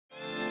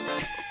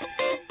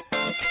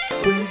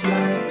When's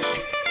lunch?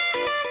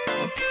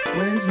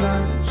 When's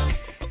lunch?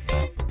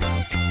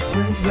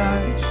 When's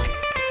lunch?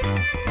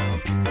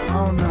 I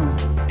don't know.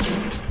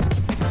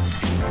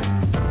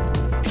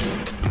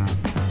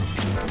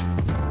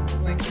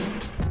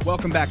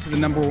 Welcome back to the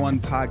number one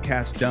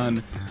podcast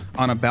done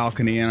on a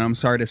balcony. And I'm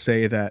sorry to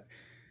say that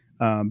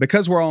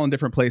because we're all in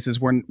different places,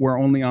 we're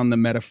only on the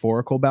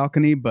metaphorical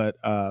balcony, but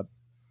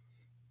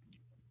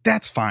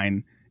that's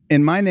fine.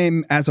 And my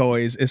name, as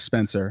always, is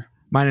Spencer.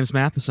 My name's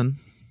Matheson.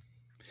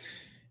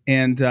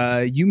 And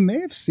you may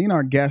have seen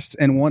our guest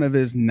in one of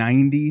his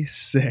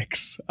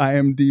 96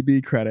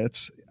 IMDb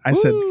credits. I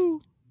said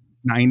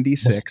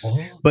 96,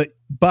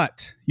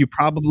 but you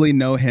probably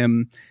know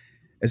him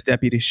as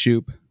Deputy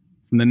Shoop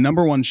from the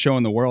number one show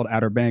in the world,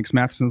 Outer Banks.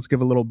 Matheson, let's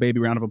give a little baby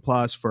round of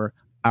applause for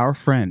our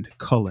friend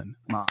Cullen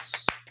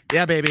Moss.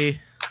 Yeah, baby.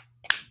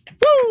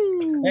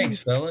 Woo! Thanks,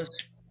 fellas.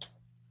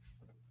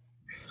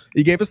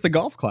 You gave us the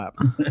golf clap.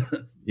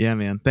 Yeah,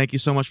 man. Thank you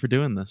so much for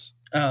doing this.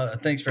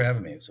 Thanks for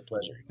having me. It's a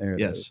pleasure. There it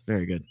Yes, is.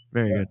 very good.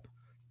 Very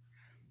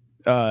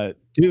good.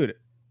 Dude,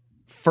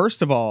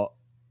 first of all,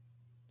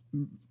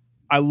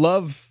 I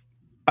love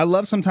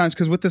sometimes,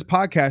 because with this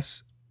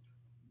podcast,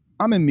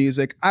 I'm in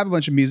music. I have a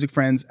bunch of music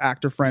friends,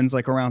 actor friends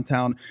like around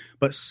town,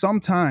 but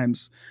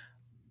sometimes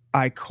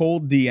I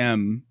cold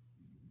DM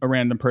a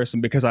random person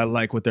because I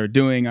like what they're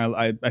doing.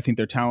 I think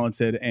they're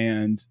talented,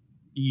 and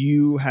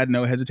you had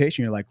no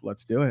hesitation. You're like,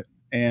 let's do it.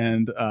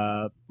 And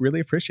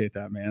really appreciate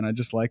that, man. I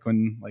just like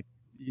when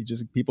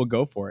people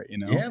go for it, you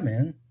know? Yeah,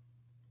 man.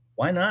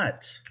 Why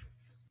not?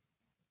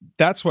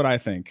 That's what I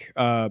think.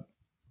 There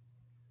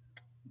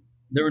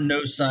were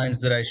no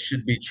signs that I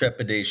should be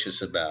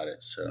trepidatious about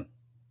it. So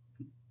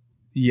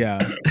Yeah.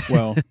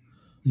 Well,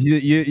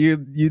 you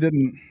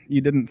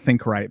didn't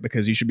think right,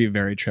 because you should be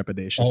very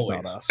trepidatious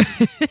about us.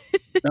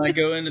 now I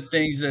go into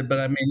things but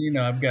I mean,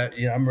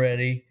 I'm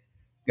ready.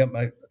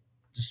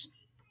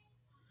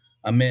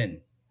 I'm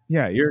in.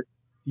 Yeah,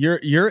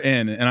 you're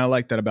in, and I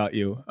like that about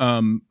you.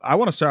 I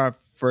want to start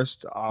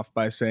first off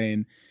by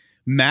saying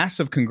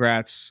massive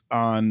congrats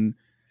on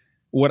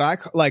what I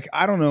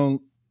don't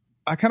know.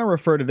 I kind of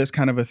refer to this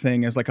kind of a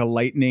thing as like a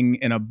lightning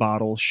in a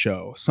bottle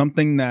show,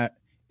 something that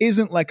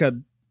isn't like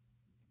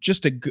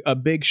just a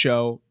big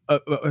show,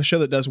 a show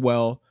that does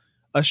well,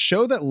 a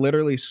show that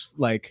literally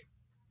like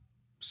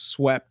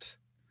swept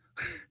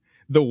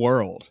the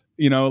world.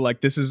 You know, like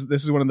this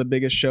is one of the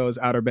biggest shows,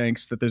 Outer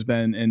Banks, that there's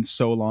been in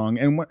so long,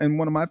 and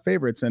one of my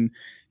favorites. And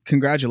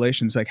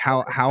congratulations! Like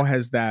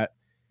how's that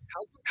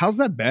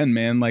been,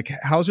 man? Like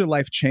how's your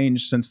life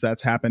changed since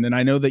that's happened? And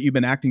I know that you've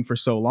been acting for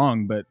so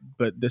long, but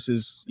this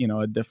is,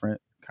 a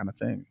different kind of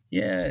thing.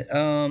 Yeah.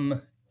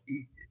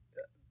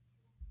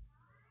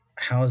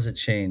 How has it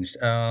changed?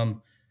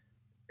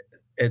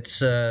 It's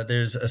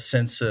there's a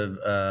sense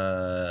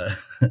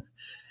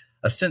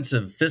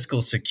of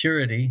fiscal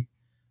security.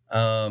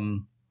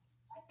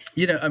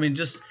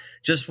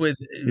 Just with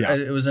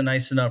it was a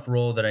nice enough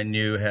role that I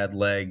knew had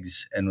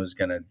legs and was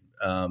gonna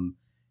and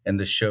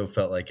the show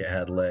felt like it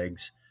had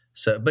legs.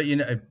 So, but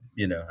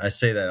I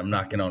say that I'm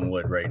knocking on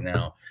wood right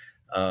now,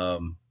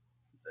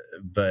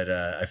 but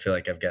I feel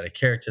like I've got a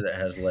character that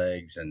has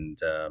legs and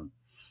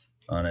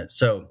on it.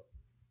 So,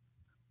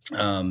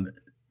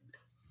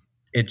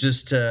 it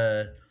just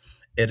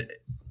it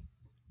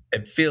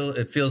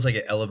feels like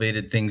it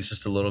elevated things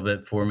just a little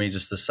bit for me,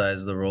 just the size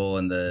of the role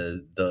and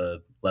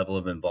the level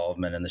of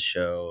involvement in the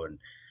show. And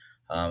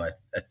I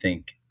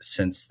think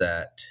since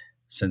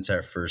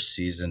our first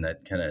season, I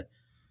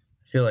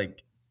feel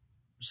like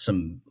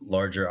some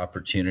larger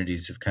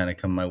opportunities have kind of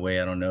come my way.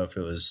 I don't know if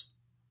it was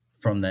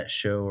from that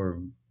show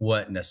or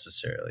what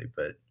necessarily,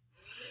 but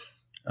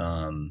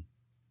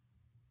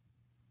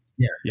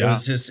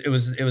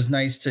it was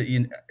nice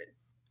to,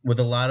 with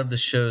a lot of the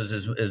shows,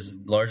 as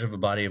large of a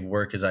body of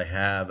work as I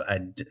have,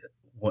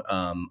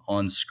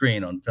 on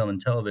screen, on film and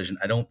television,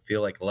 I don't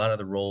feel like a lot of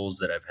the roles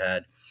that I've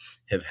had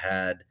have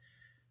had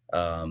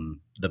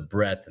the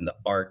breadth and the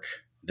arc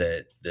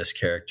that this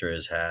character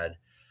has had.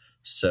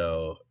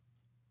 So,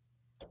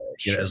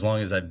 as long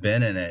as I've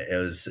been in it, it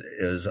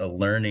was a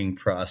learning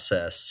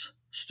process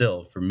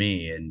still for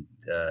me, and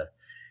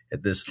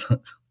at this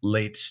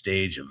late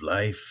stage of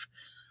life,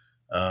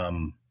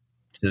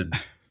 to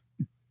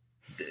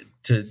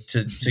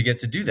get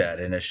to do that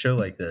in a show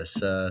like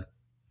this.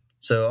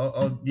 So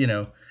I'll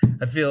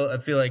I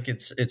feel like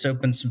it's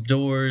opened some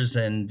doors,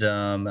 and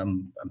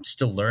I'm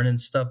still learning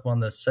stuff on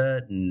the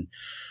set, and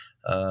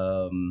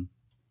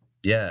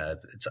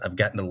I've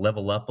gotten to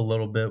level up a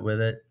little bit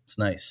with it. It's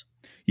nice.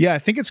 Yeah, I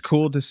think it's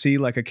cool to see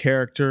like a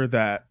character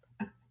that,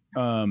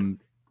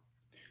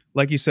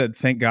 like you said,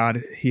 thank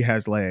God he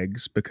has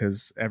legs,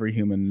 because every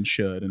human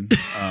should. And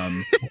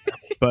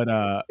but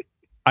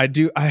I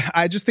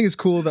just think it's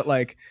cool that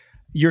like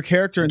your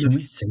character. Can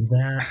we say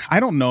that?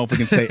 I don't know if we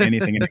can say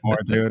anything anymore,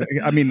 dude.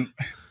 I mean,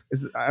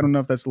 I don't know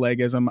if that's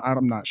legism.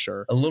 I'm not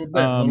sure. A little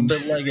bit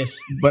legish.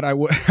 But I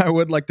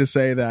would like to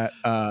say that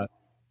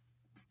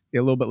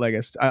a little bit like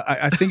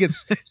I think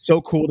it's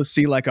so cool to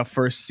see like a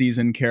first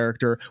season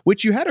character,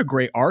 which you had a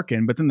great arc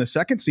in, but then the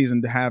second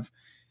season to have,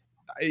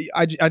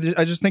 I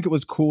just think it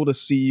was cool to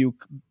see you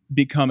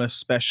become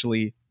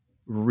especially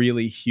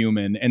really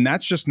human, and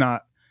that's just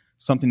not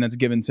something that's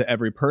given to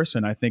every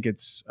person. I think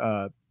it's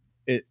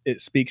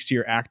it speaks to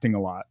your acting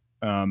a lot.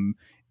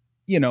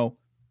 You know,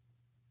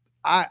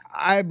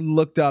 I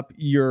looked up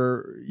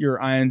your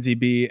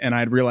IMDb and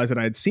I'd realized that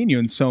I'd seen you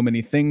in so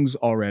many things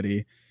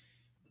already.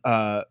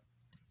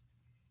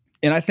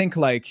 And I think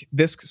like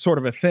this sort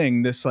of a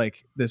thing, this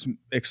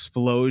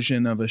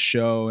explosion of a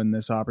show and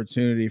this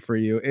opportunity for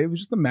you, it was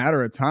just a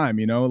matter of time,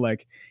 you know,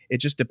 like it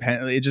just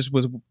depended. It just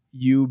was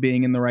you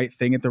being in the right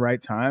thing at the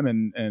right time.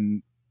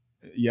 And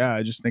yeah,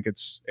 I just think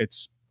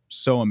it's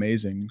so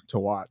amazing to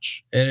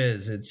watch. It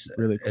is. It's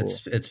really cool.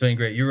 It's been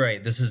great. You're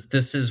right. This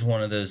is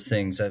one of those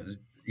things that,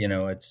 you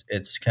know,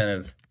 it's kind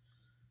of,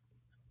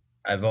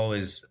 I've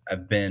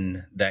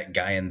been that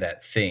guy in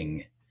that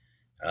thing,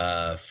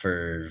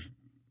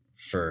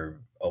 for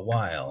a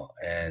while.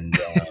 And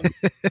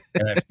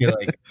I feel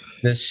like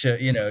this show,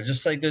 you know,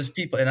 just like those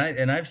people,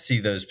 and I've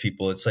seen those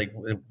people. It's like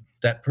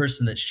that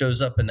person that shows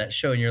up in that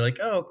show and you're like,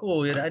 oh,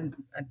 cool. I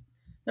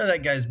know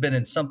that guy's been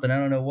in something. I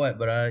don't know what,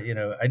 but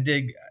I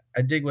dig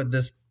what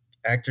this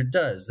actor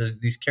does. There's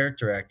these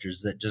character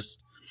actors that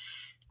just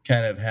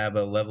kind of have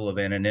a level of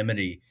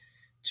anonymity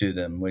to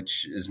them,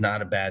 which is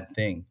not a bad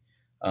thing.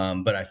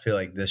 But I feel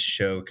like this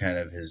show kind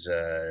of has,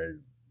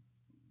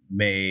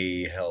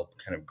 may help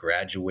kind of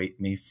graduate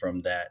me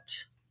from that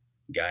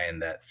guy in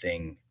that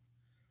thing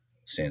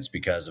sense,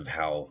 because of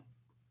how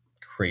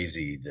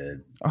crazy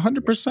the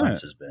 100%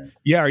 response has been.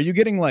 Yeah. Are you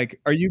getting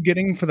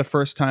for the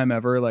first time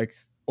ever, like,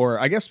 or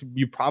I guess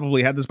you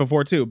probably had this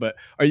before too, but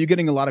are you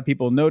getting a lot of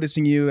people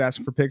noticing you,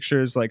 asking for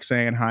pictures, like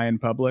saying hi in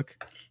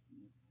public?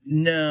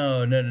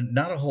 No,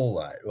 not a whole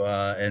lot.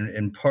 And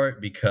in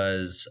part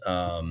because,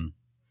 I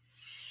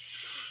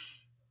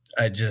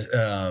just,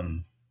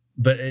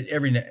 but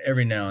every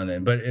now and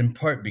then, but in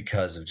part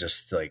because of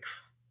just like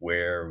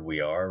where we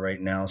are right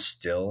now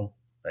still,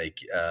 like,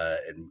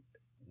 and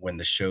when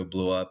the show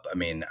blew up, I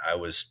mean, I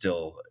was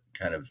still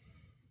kind of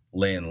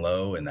laying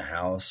low in the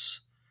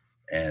house,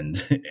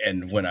 and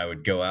when I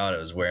would go out, I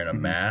was wearing a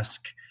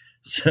mask.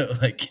 So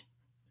like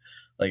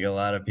a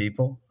lot of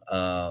people,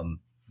 right.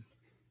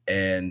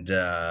 And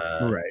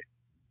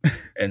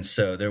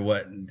so there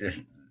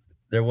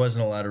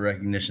wasn't a lot of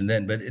recognition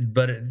then, but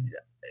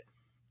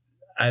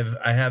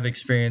I have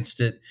experienced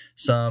it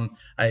some.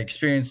 I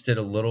experienced it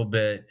a little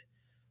bit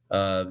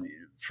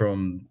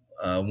from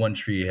One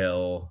Tree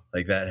Hill,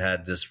 like that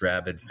had this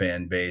rabid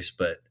fan base,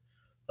 but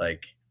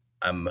like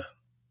I'm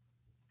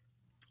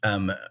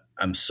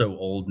so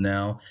old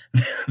now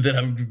that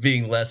I'm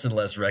being less and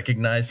less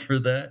recognized for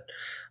that.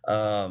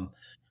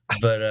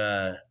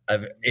 But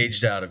I've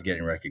aged out of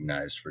getting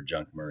recognized for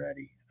Junk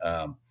Moretti.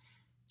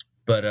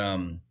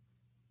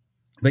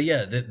 But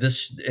yeah,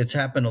 it's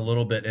happened a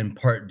little bit in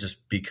part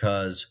just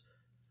because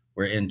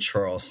we're in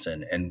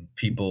Charleston and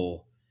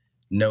people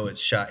know it's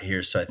shot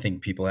here. So I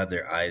think people have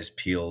their eyes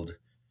peeled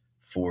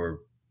for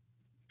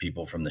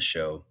people from the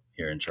show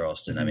here in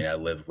Charleston. Mm-hmm. I mean, I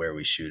live where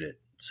we shoot it,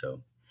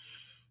 so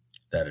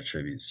that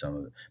attributes some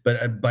of it.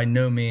 But by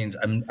no means,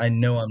 I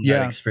know I'm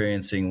not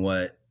experiencing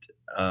what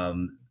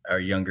our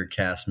younger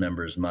cast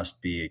members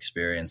must be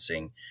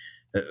experiencing.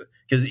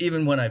 Because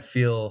even when I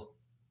feel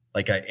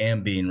like I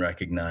am being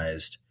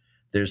recognized,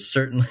 there's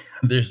certainly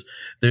there's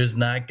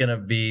not going to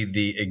be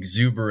the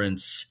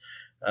exuberance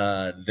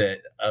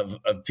that of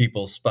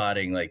people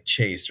spotting like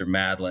Chase or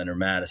Madeline or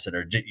Madison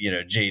or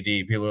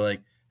JD. People are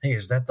like, "Hey,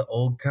 is that the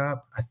old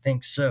cop? I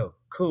think so.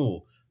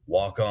 Cool.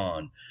 Walk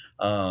on."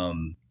 But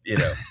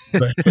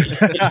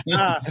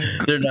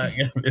they're not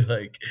going to be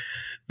like.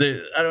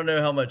 I don't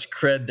know how much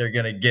cred they're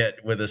going to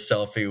get with a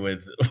selfie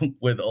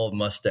with old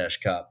mustache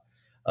cop.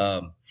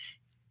 But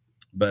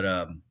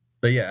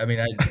yeah, I mean,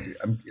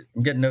 I'm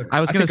getting noticed.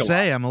 I was going to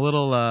say I'm a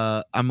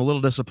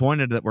little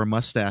disappointed that we're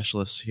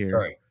mustacheless here.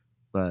 Sorry,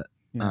 but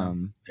there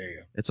you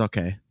go. It's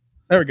okay.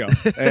 There we go.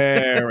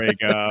 There we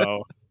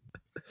go.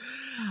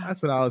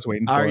 That's what I was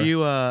waiting for. Are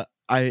you?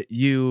 I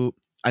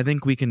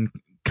think we can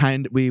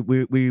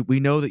we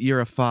know that you're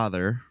a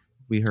father.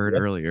 We heard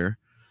earlier.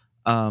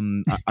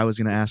 I was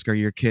going to ask, are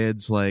your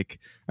kids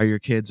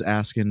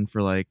asking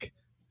for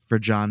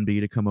John B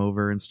to come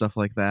over and stuff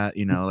like that?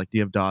 You know, like, do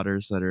you have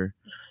daughters that are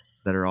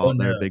all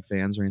they're big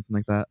fans or anything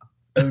like that?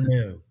 Oh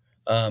no.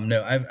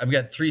 No, I've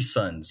got 3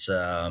 sons.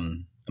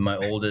 My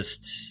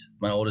oldest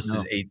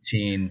is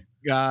 18.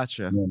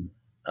 Gotcha.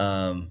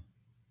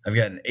 I've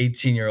got an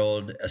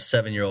 18-year-old, a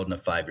 7-year-old, and a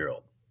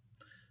 5-year-old.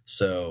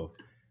 So,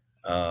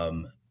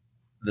 the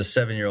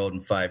 7-year-old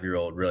and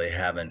 5-year-old really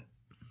haven't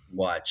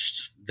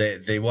watched. I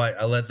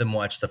let them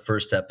watch the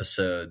first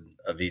episode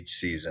of each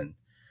season.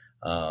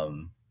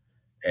 And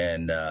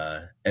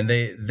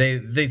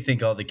they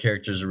think all the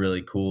characters are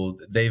really cool.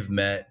 They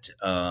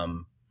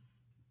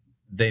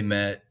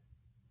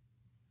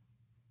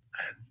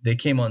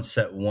came on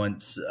set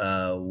once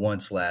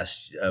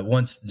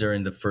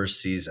during the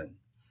first season,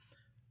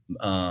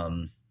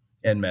 and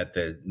met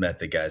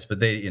the guys, but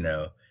they,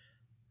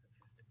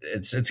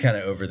 it's kind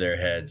of over their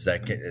heads.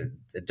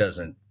 It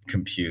doesn't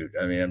compute.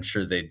 I mean, I'm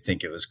sure they'd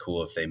think it was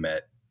cool if they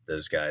met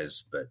those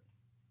guys, but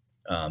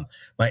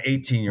my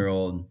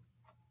 18-year-old,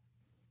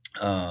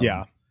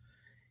 Yeah.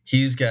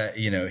 he's got,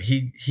 he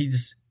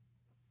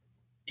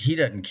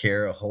doesn't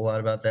care a whole lot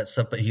about that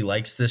stuff, but he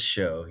likes this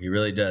show. He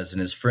really does,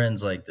 and his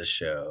friends like the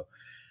show,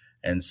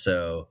 and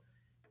so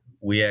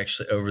we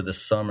actually over the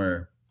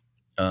summer,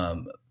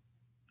 no,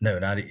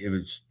 not it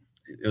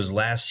was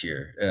last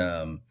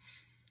year.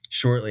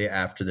 Shortly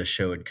after the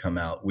show had come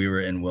out, we were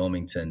in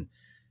Wilmington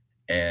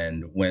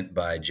and went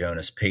by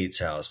Jonas Pate's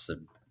house,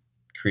 the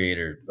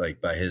creator,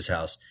 like by his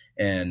house.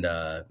 And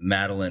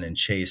Madeline and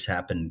Chase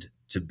happened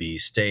to be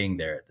staying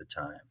there at the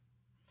time.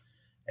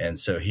 And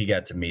so he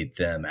got to meet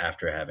them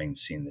after having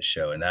seen the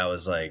show. And that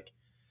was like,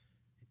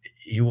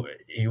 he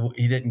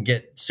didn't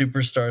get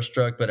super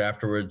starstruck, but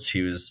afterwards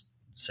he was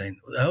saying,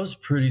 that was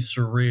pretty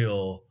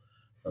surreal.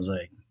 I was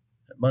like,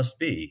 it must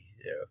be.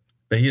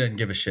 But he doesn't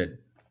give a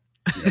shit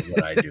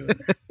what I do in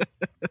there.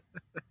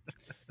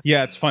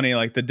 Yeah, it's funny.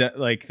 Like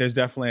there's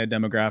definitely a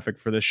demographic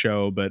for the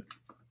show, but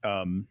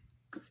I'm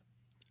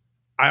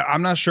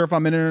not sure if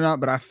I'm in it or not.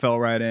 But I fell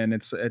right in.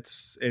 It's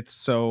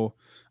so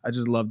I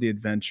just love the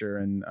adventure,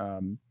 and I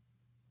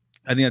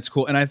think that's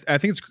cool. And I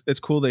think it's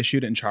cool they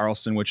shoot it in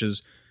Charleston, which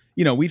is,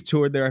 we've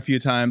toured there a few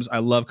times. I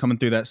love coming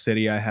through that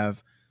city. I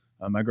have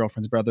my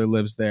girlfriend's brother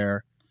lives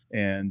there,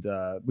 and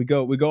we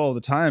go all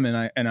the time.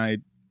 And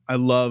I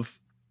love.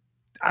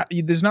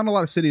 There's not a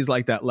lot of cities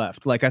like that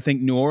left. Like I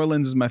think New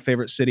Orleans is my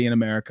favorite city in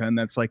America, and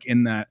that's like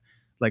in that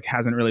like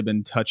hasn't really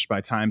been touched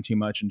by time too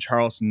much. And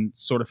Charleston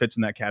sort of fits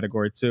in that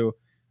category too.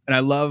 And I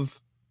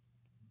love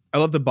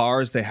the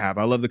bars they have.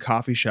 I love the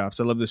coffee shops.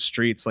 I love the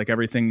streets. Like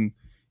everything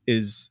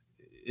has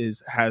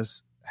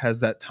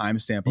that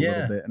timestamp a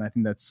little bit, and I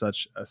think that's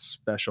such a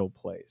special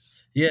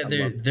place. Yeah,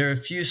 there are a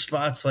few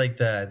spots like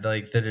that,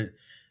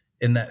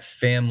 in that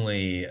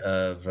family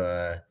of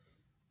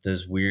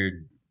those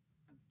weird.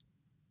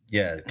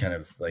 Yeah, kind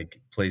of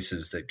like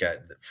places that got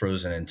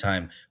frozen in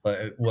time.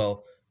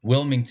 Well,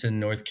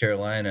 Wilmington, North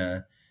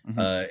Carolina,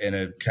 in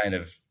a kind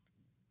of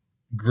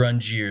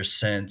grungier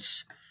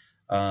sense,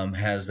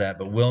 has that.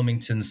 But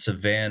Wilmington,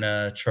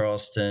 Savannah,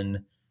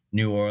 Charleston,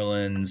 New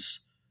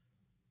Orleans,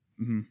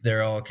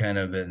 they're all kind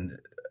of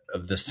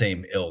of the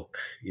same ilk,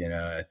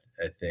 I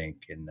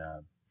think. And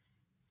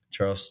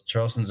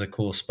Charleston's a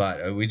cool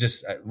spot. We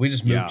just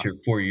moved here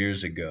 4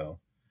 years ago.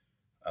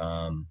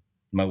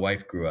 My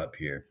wife grew up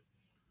here.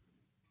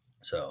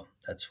 So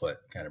that's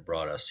what kind of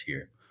brought us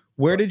here.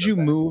 Where did you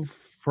move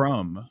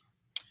from?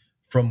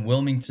 From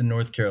Wilmington,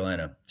 North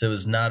Carolina. So it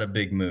was not a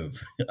big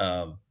move. It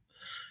was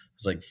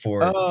like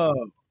 4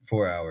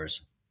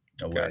 hours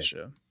away.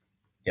 Gotcha.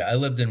 Yeah, I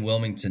lived in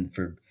Wilmington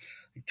for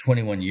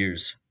 21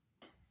 years.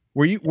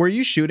 Were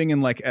you shooting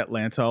in like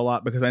Atlanta a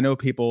lot? Because I know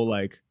people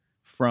like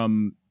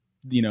from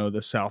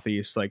the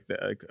Southeast like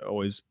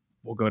always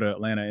will go to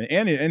Atlanta,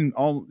 and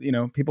all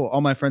people, all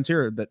my friends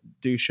here that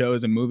do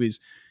shows and movies,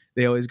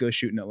 they always go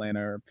shoot in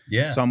Atlanta.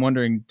 So I'm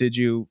wondering, did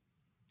you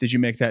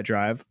make that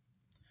drive?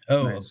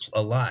 Oh, nice.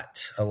 a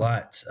lot.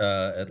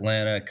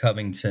 Atlanta,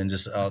 Covington,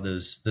 just all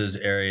those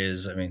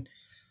areas. I mean,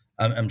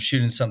 I'm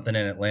shooting something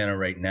in Atlanta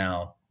right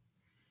now.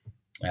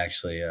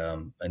 Actually,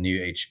 a new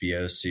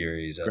HBO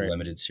series, a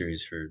limited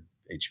series for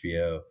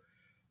HBO.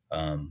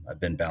 I've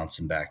been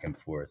bouncing back and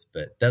forth,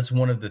 but that's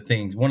one of the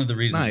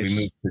reasons we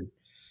moved to.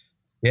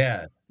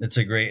 Yeah, it's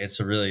going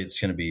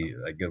to be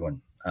a good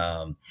one.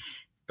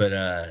 But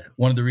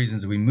one of the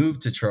reasons we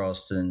moved to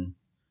Charleston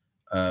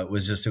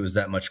was just it was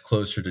that much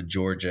closer to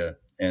Georgia.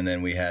 And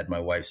then we had my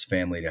wife's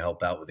family to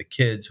help out with the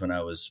kids when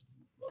I was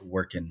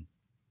working.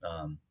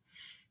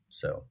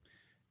 So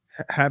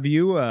have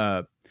you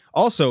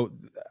also,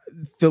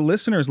 the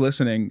listeners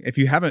listening, if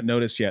you haven't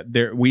noticed yet,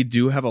 we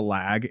do have a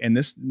lag, and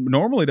this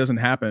normally doesn't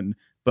happen,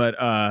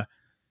 but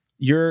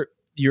you're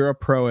a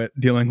pro at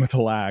dealing with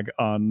a lag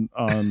on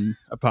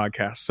a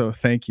podcast. So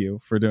thank you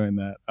for doing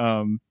that.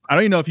 I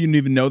don't even know if you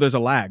even know there's a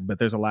lag, but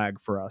there's a lag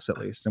for us at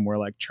least. And we're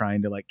like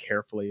trying to like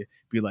carefully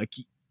be like,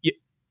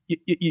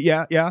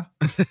 yeah.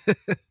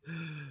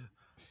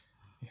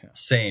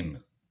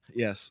 Same.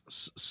 Yes.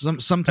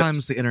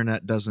 Sometimes the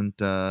internet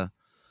doesn't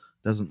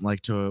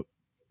like to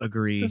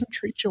agree. It doesn't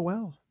treat you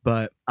well.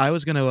 But I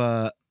was going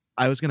to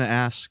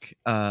ask,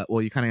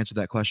 well, you kind of answered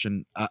that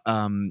question.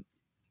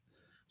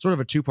 Sort of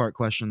a two-part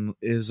question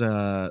is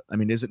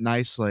is it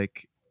nice?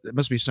 Like, it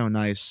must be so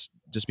nice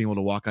just being able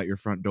to walk out your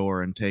front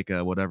door and take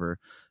a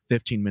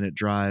 15-minute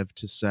drive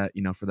to set,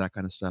 for that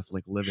kind of stuff,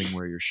 like living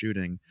where you're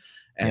shooting.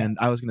 And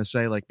I was going to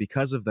say, like,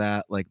 because of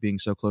that, like being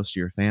so close to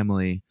your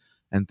family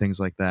and things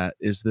like that,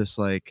 has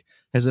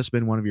this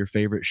been one of your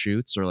favorite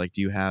shoots, or like,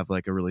 do you have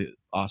like a really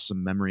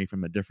awesome memory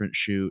from a different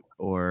shoot,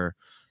 or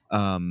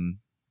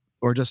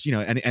just,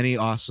 any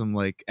awesome,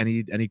 like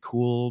any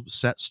cool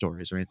set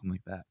stories or anything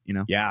like that,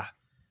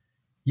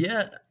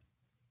 Yeah.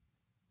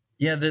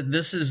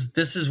 This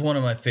is one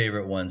of my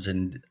favorite ones,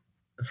 and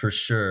for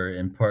sure,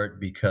 in part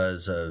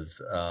because of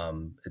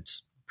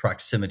its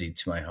proximity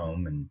to my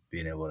home and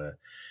being able to,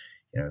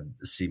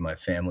 see my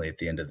family at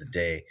the end of the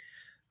day.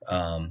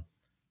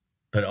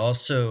 But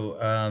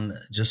also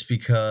just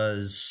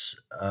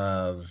because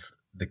of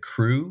the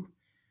crew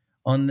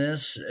on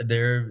this,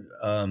 they're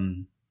a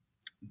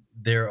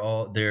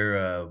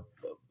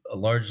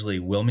largely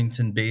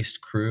Wilmington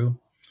based crew,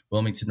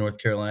 Wilmington, North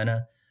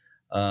Carolina.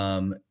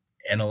 And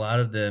a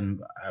lot of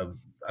them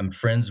I'm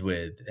friends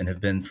with and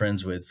have been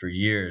friends with for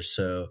years.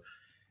 So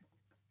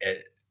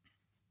it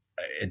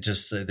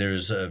just,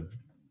 there's a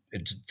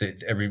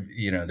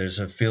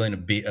feeling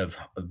of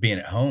being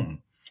at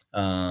home.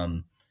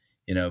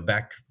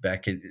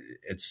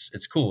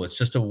 It's cool. It's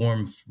just a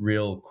warm,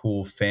 real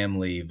cool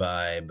family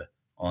vibe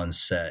on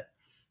set,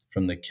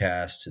 from the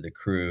cast to the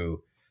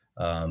crew.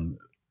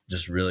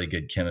 Just really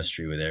good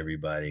chemistry with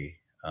everybody.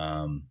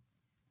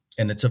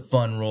 And it's a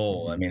fun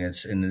role. I mean,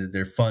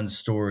 they're fun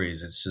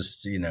stories. It's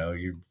just,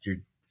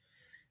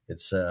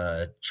 it's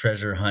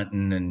treasure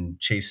hunting and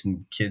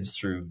chasing kids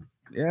through,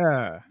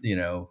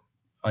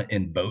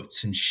 in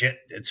boats and shit.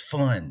 It's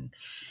fun.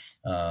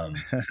 Yeah.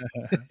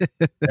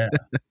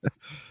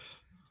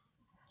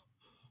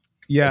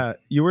 Yeah,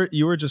 you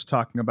were just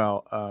talking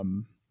about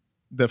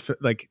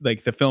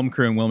the film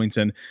crew in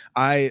Wilmington.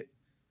 I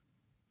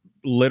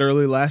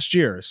literally last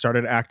year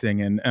started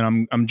acting, and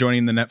I'm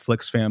joining the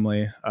Netflix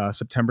family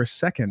September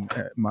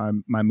 2nd.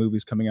 My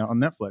movie's coming out on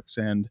Netflix,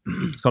 and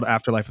it's called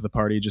Afterlife of the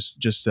Party.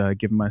 Just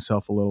giving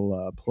myself a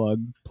little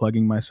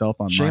plugging myself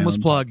on shameless my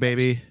own plug, podcast.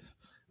 baby.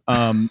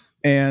 And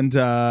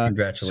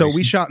Congratulations. So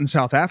we shot in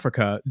South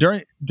Africa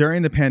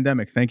during the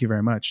pandemic. Thank you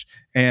very much.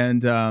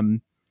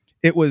 And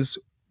it was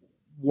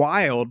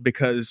wild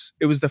because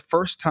it was the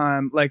first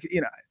time, I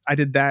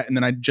did that, and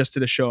then I just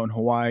did a show in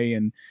Hawaii,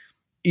 and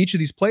each of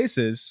these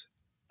places,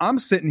 I'm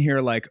sitting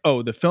here like,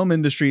 oh, the film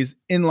industry's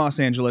in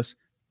Los Angeles.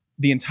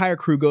 The entire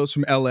crew goes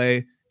from LA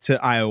to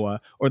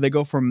Iowa, or they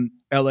go from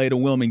LA to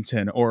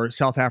Wilmington or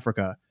South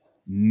Africa.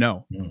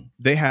 No,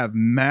 they have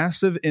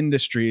massive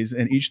industries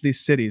in each of these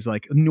cities,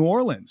 like New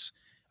Orleans,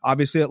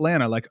 obviously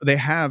Atlanta. Like they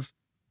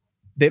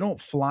don't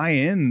fly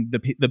in.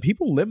 The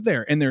people live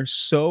there, and they're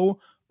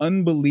so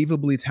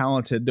unbelievably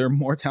talented. They're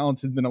more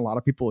talented than a lot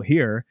of people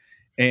here.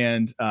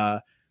 And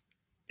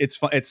it's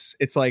fun.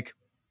 It's like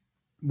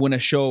when a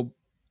show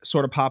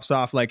sort of pops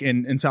off, like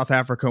in South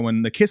Africa,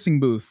 when The Kissing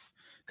Booth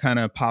kind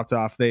of popped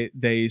off,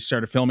 they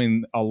started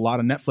filming a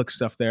lot of Netflix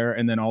stuff there.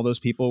 And then all those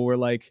people were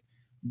like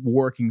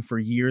working for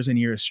years and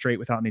years straight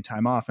without any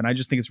time off. And I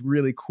just think it's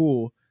really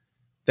cool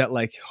that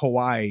like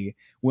Hawaii,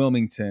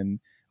 Wilmington,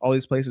 all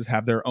these places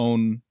have their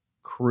own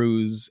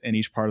crews in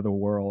each part of the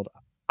world.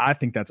 I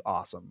think that's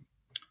awesome.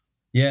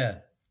 Yeah,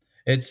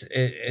 it's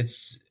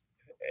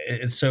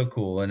so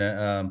cool.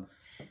 And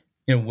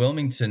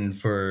Wilmington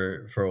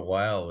for a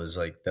while was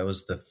like, that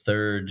was the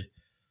third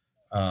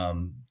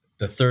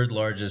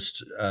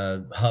largest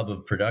hub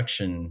of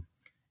production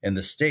in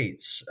the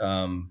States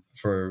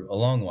for a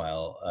long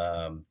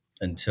while,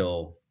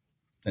 until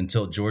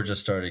Georgia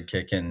started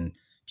kicking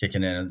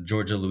in.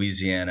 Georgia,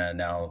 Louisiana,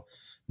 now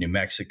New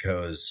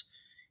Mexico's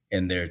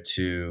in there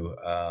too.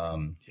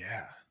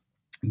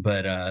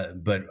 But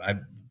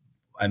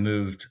I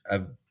moved.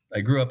 I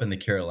grew up in the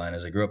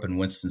Carolinas. I grew up in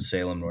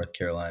Winston-Salem, North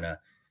Carolina,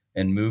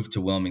 and moved to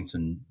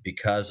Wilmington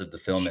because of the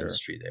film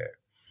industry there.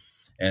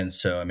 And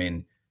so,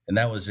 and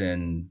that was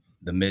in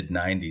the mid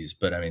 90s,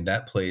 but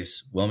that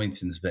place,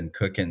 Wilmington's been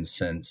cooking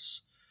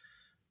since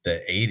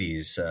the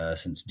 80s,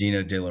 since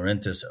Dino De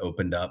Laurentiis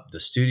opened up the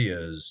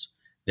studios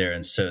there.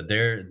 And so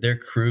their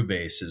crew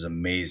base is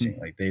amazing.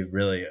 Like, they've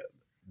really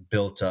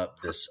built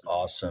up this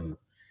awesome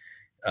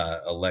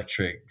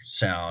electric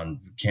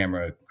sound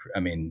camera.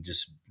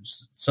 Just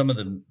some of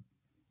the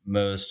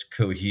most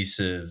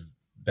cohesive,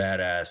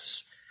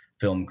 badass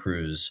film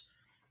crews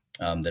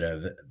that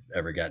I've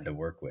ever gotten to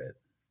work with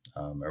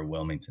are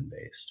Wilmington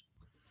based.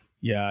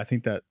 Yeah, I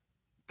think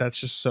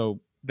that's just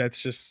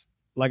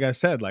like I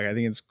said, like, I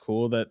think it's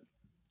cool that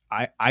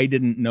I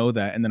didn't know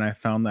that, and then I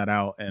found that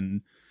out.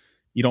 And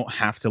you don't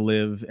have to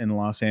live in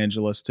Los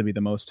Angeles to be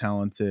the most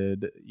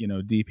talented,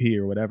 DP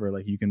or whatever.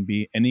 Like, you can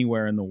be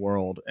anywhere in the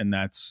world, and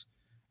that's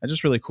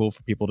just really cool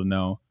for people to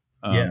know.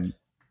 Yeah.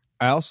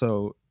 I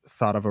also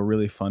thought of a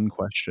really fun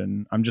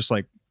question. I'm just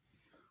like,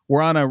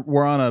 we're on a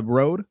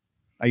road.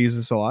 I use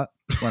this a lot.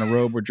 We're on a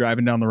road. We're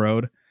driving down the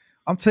road.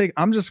 I'm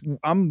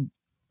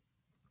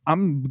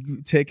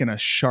taking a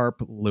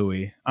sharp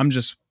Louis. I'm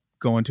just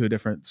going to a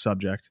different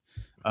subject.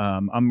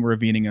 I'm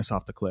ravining us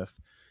off the cliff.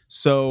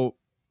 So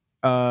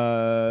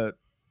I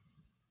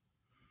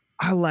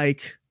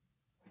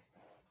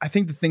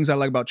think the things I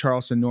like about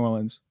Charleston, New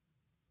Orleans,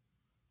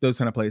 those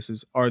kind of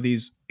places, are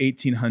these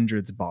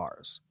 1800s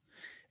bars.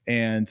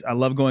 And I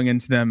love going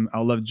into them. I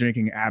love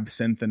drinking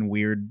absinthe and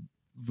weird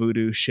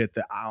voodoo shit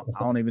that I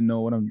don't even know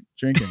what I'm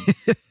drinking.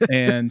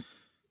 And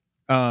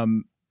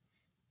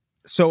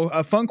so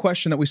a fun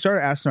question that we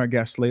started asking our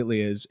guests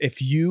lately is,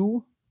 if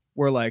you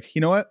were like,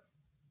 you know what,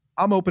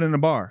 I'm opening a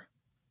bar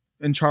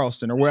in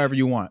Charleston or wherever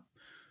you want.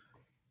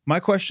 My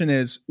question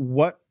is,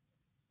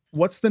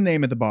 what's the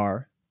name of the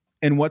bar?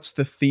 And what's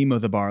the theme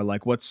of the bar?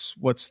 Like, what's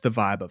the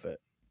vibe of it?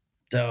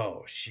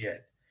 Oh shit.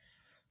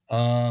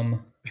 It's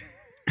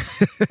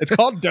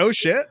called Dough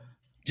Shit.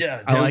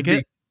 Yeah, I like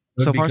it.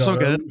 So far, so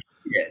good.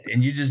 Shit.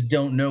 And you just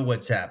don't know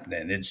what's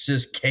happening. It's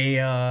just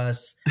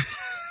chaos.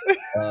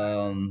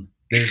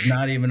 There's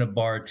not even a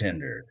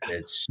bartender.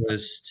 It's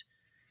just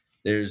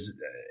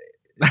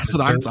That's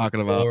what I'm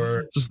talking about.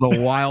 This is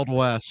the Wild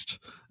West.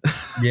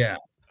 Yeah.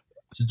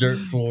 It's a dirt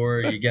floor.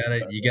 You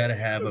gotta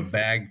have a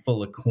bag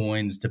full of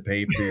coins to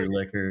pay for your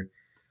liquor.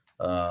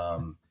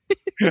 And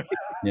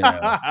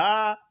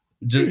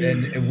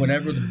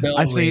whenever the bell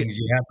rings,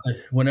 you have to.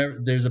 Whenever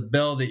there's a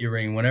bell that you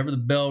ring, whenever the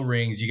bell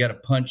rings, you got to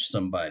punch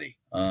somebody.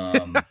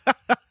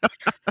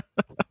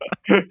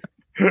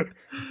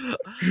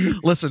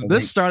 Listen,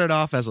 this started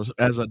off as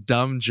a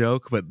dumb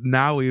joke, but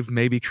now we've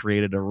maybe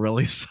created a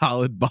really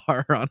solid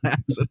bar on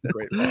accident.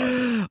 Great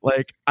bar.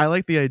 Like, I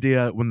like the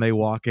idea when they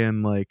walk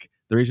in. Like,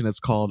 the reason it's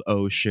called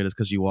 "Oh shit" is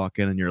because you walk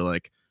in and you're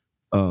like,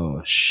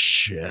 "Oh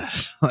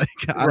shit!" Like,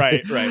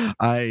 right.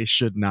 I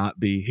should not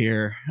be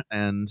here.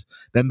 And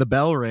then the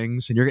bell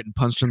rings and you're getting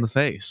punched in the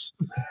face.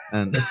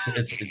 And it's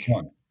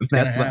fun. It's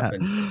that's gonna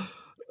happen.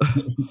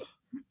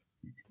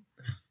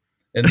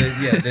 And then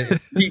the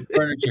cheap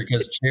furniture,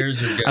 because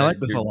chairs are. I like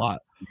this a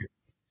lot.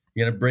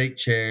 You're gonna break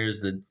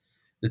chairs. The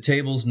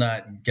table's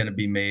not gonna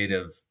be made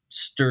of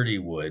sturdy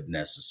wood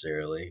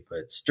necessarily,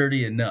 but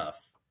sturdy enough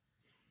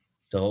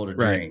to hold a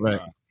drink.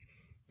 Right.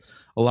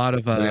 A lot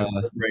of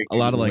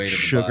like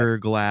sugar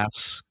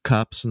glass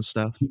cups and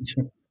stuff.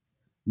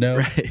 No,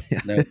 right.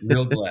 No,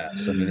 real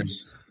glass. I mean,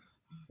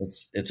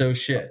 it's oh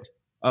shit.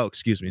 Oh,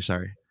 excuse me.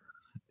 Sorry.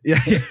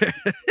 Yeah.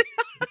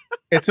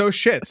 It's oh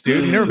shits,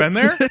 dude. You never been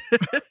there?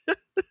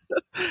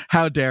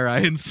 How dare I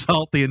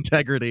insult the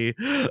integrity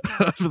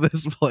of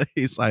this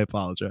place? I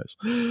apologize.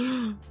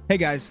 Hey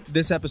guys,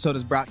 this episode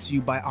is brought to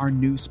you by our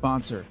new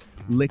sponsor,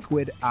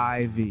 Liquid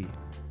IV.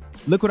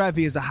 Liquid IV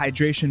is a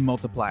hydration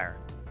multiplier.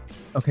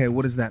 Okay,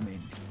 what does that mean?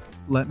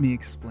 Let me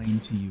explain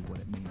to you what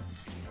it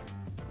means.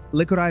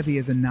 Liquid IV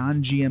is a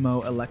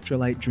non-GMO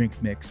electrolyte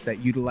drink mix that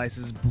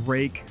utilizes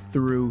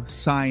breakthrough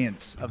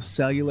science of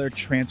cellular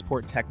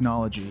transport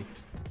technology.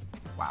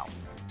 Wow.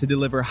 To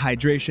deliver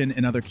hydration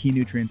and other key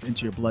nutrients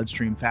into your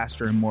bloodstream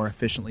faster and more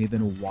efficiently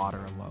than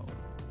water alone.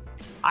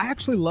 I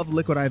actually love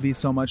Liquid IV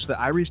so much that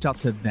I reached out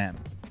to them.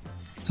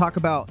 Talk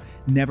about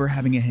never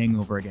having a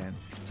hangover again.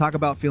 Talk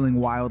about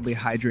feeling wildly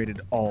hydrated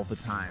all the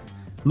time.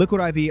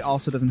 Liquid IV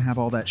also doesn't have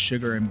all that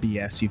sugar and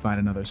BS you find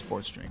in other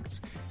sports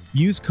drinks.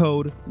 Use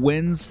code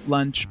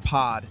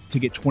WINSLUNCHPOD to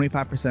get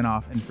 25%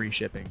 off and free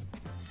shipping.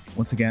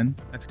 Once again,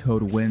 that's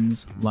code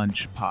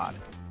WINSLUNCHPOD.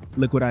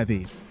 Liquid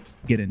IV.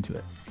 Get into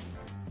it.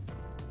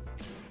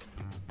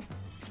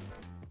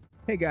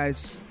 Hey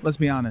guys, let's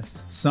be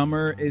honest.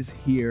 Summer is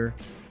here.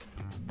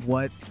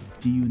 What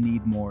do you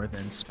need more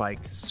than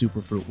spiked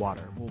superfruit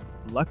water? Well,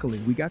 luckily,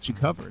 we got you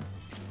covered.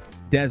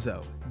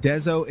 Dezo.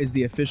 Dezo is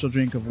the official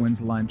drink of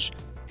Wins Lunch.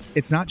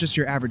 It's not just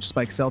your average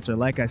spiked seltzer.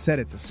 Like I said,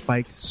 it's a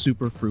spiked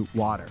superfruit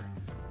water.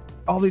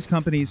 All these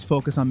companies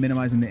focus on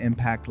minimizing the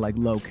impact like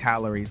low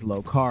calories,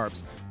 low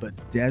carbs, but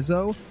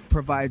Dezo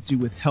provides you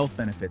with health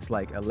benefits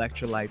like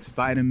electrolytes,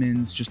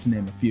 vitamins, just to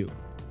name a few.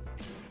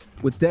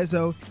 With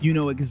Dezo, you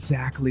know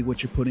exactly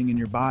what you're putting in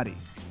your body.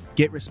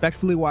 Get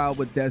respectfully wild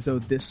with Dezo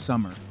this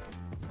summer.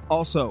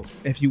 Also,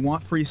 if you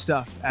want free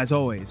stuff, as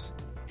always,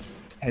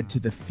 head to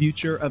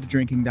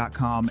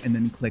thefutureofdrinking.com and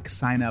then click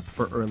sign up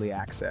for early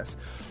access.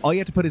 All you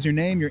have to put is your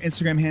name, your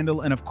Instagram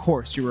handle, and of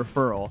course your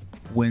referral,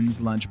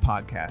 Wins Lunch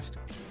Podcast.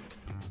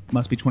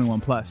 Must be 21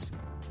 plus.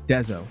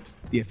 Dezo,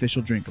 the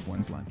official drink of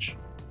Wins Lunch.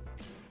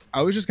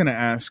 I was just going to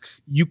ask,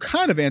 you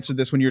kind of answered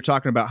this when you were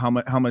talking about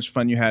how much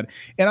fun you had.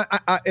 And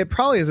it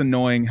probably is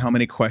annoying how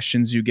many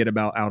questions you get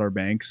about Outer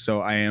Banks. So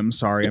I am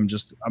sorry. I'm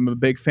a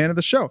big fan of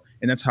the show.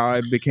 And that's how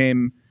I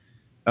became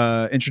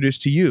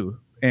introduced to you.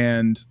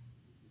 And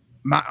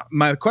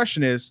my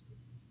question is,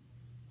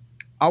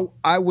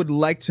 I would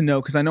like to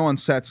know, because I know on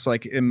sets,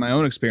 like in my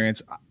own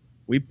experience,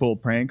 we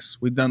pulled pranks.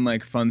 We've done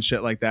like fun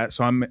shit like that.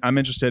 So I'm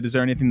interested. Is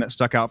there anything that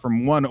stuck out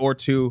from one or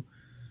two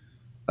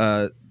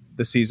the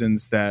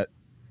seasons that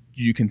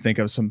you can think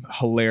of, some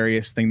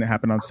hilarious thing that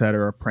happened on set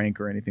or a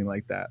prank or anything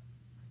like that?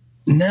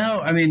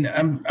 No, I mean,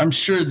 I'm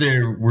sure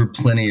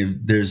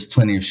there's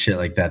plenty of shit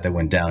like that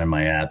went down in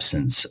my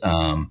absence.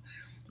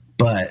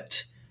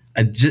 But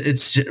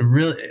it's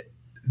really,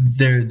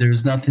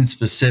 there's nothing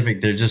specific.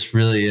 There just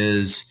really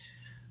is,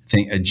 I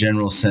think, a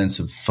general sense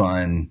of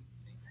fun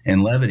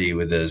and levity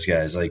with those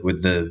guys, like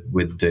with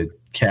the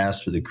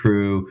cast, with the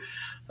crew.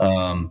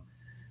 And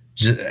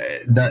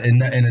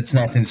it's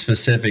nothing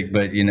specific,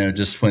 but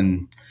just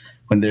when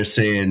they're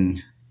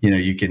saying,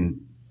 you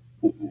can,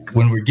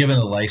 when we're given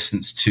a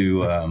license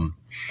to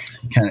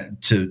kind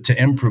of to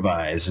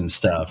improvise and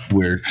stuff,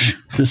 where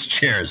this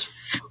chair is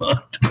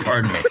fucked.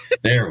 Pardon me.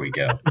 There we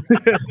go.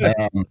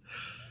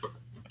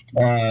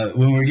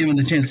 When we're given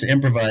the chance to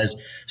improvise,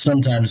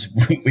 sometimes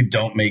we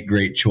don't make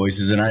great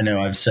choices. And I know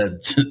I've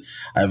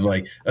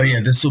like, oh yeah,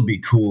 this will be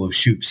cool if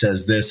Shoop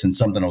says this and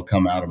something will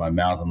come out of my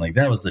mouth. I'm like,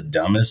 that was the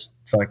dumbest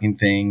fucking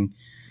thing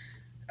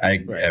I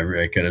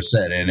could have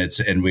said,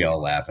 and we all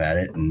laugh at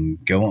it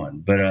and go on.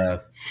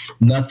 But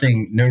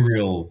nothing, no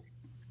real.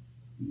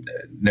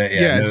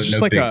 It's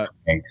just like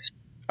pranks.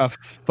 a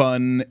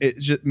fun. It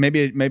just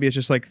maybe it's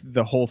just like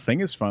the whole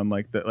thing is fun.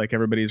 Like that, like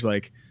everybody's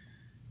like,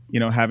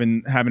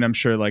 having I'm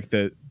sure like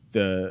the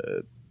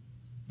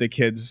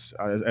kids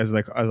as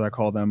I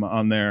call them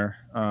on there.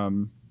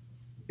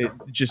 It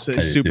just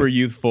a super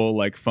youthful,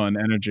 like fun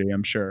energy.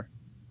 I'm sure.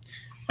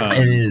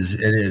 It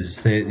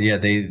is.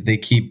 They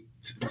keep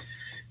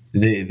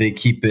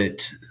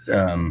it.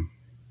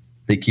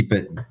 They keep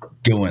it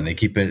going. They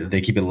keep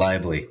it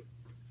lively.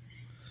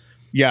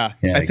 Yeah,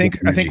 I think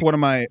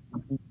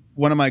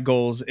one of my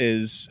goals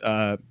is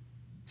to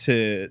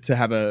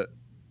have a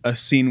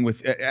scene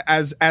with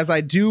as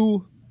I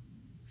do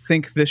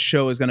think this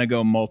show is going to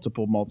go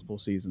multiple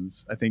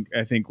seasons. I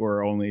think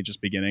we're only just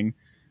beginning.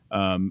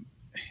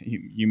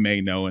 You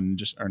may know and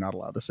just are not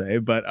allowed to say,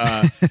 but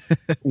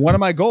one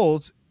of my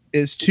goals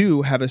is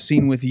to have a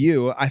scene with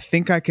you. I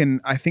think I can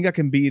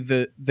be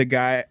the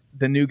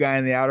new guy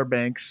in the Outer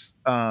Banks.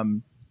 I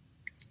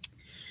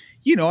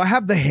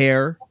have the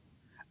hair.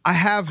 I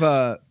have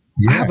a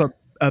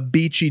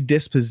beachy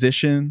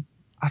disposition.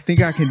 I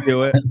think I can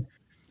do it.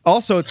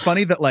 Also, it's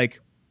funny that like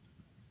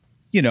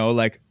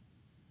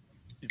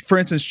for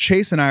instance,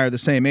 Chase and I are the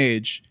same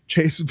age.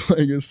 Chase is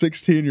playing a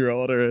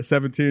 16-year-old or a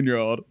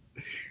 17-year-old.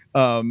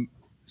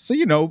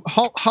 So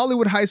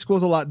Hollywood high school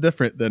is a lot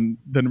different than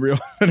real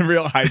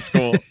high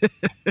school.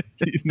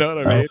 You know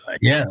what I mean?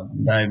 Yeah,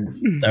 I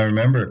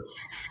remember.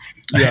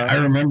 Yeah.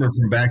 I remember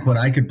from back when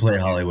I could play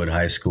Hollywood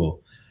high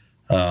school.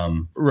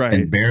 Right.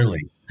 And barely.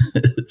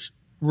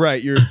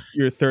 Right. You're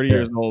 30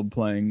 years old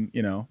playing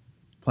a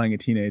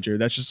teenager.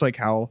 That's just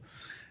how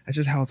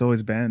it's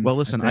always been. Well,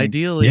 listen,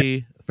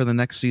 ideally for the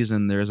next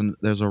season,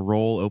 there's a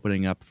role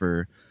opening up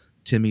for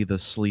Timmy the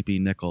Sleepy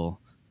Nickel.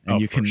 And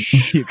you can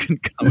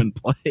come and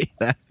play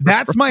that.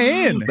 That's my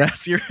in.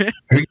 That's your in.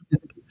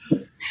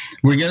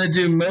 We're gonna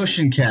do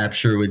motion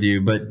capture with you,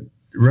 but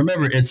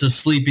remember, it's a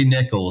sleepy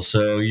nickel,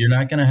 so you're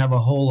not gonna have a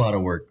whole lot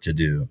of work to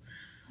do.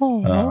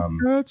 Oh, I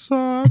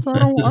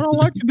don't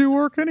like to do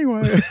work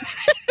anyway.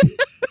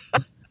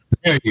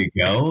 There you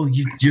go.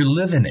 You're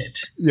living it.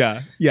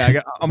 Yeah.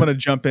 I'm gonna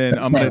jump in.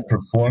 That's not a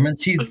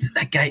performance.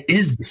 That guy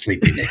is the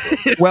sleepy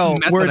nickel. Well,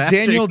 where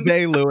Daniel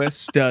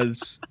Day-Lewis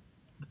does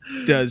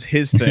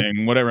his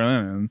thing,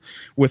 whatever,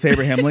 with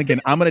Abraham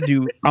Lincoln, I'm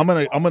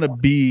gonna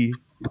be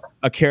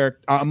a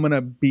character. I'm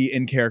gonna be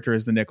in character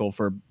as the nickel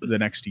for the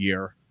next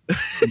year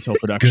until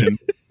production.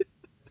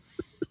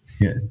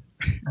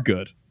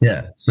 Good.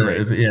 Yeah. So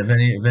if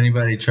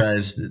anybody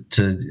tries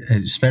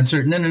to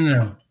Spencer,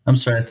 no. I'm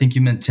sorry. I think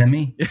you meant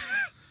Timmy.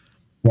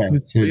 Yeah,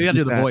 you gotta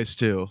do the voice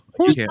too.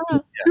 Who's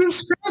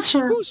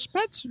Spencer? Who's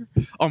Spencer?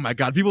 Oh my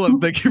god, people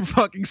think you're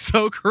fucking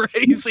so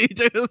crazy,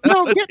 dude.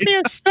 No, get me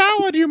a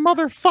salad, you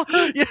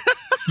motherfucker. Yeah.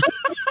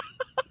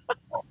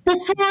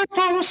 Before I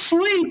fall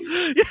asleep.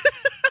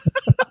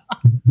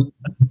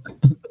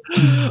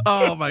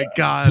 Oh my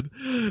god,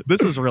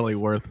 this is really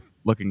worth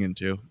looking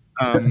into.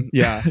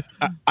 Yeah,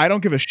 I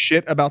don't give a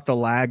shit about the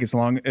lag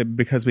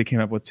because we came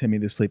up with Timmy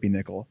the Sleepy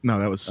Nickel. No,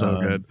 that was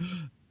so good.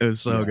 It was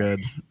so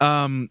good.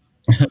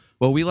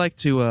 Well, we like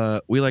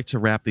to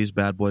wrap these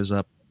bad boys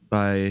up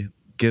by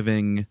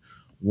giving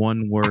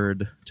one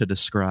word to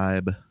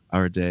describe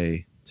our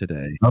day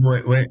today. Oh,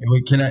 wait!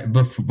 Can I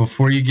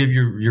before you give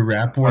your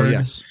rap word? Oh,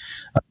 yes,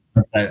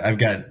 I've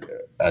got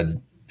a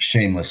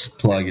shameless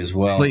plug as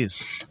well.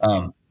 Please.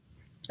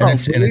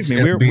 It's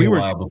going to be a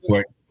while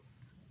before.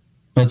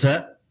 What's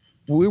that?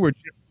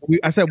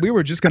 I said we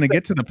were just going to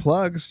get to the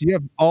plugs. You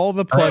have all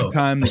the plug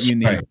time that you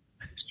need. Right.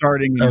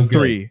 Starting in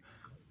 3,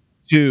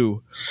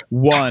 2,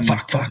 1.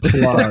 Fuck.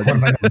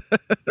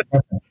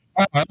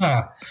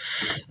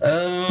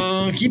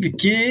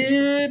 Keep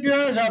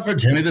your eyes out for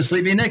Timmy the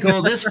Sleepy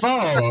Nickel this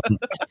fall.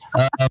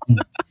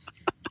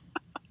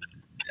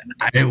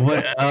 There's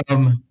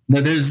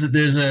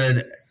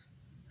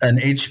an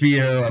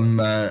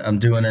HBO. I'm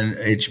doing an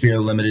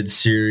HBO limited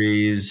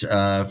series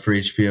for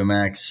HBO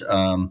Max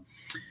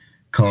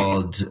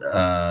called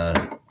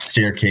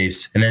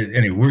Staircase, and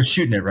anyway, we're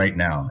shooting it right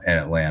now in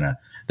Atlanta.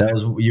 That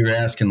was, you were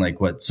asking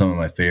like what some of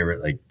my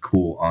favorite like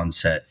cool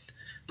on-set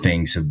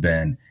things have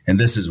been, and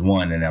this is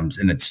one, and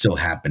it's still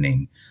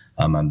happening.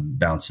 I'm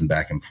bouncing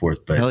back and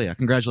forth, but hell yeah,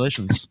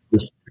 congratulations!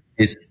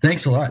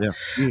 Thanks a lot. Yeah.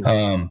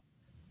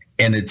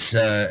 And it's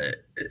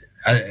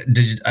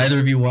did either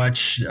of you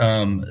watch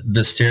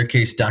the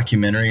Staircase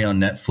documentary on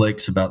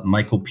Netflix about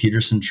Michael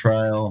Peterson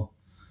trial?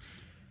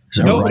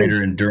 He's a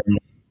writer in Durham,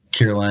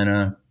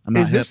 Carolina.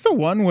 Is this the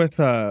one with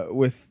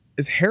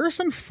is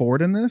Harrison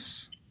Ford in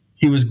this?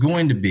 He was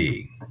going to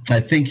be.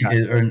 I think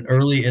in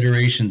early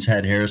iterations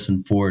had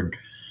Harrison Ford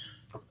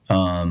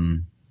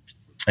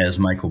as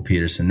Michael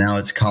Peterson. Now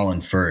it's Colin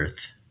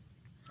Firth.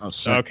 Oh,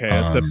 sick. Okay,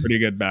 that's a pretty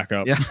good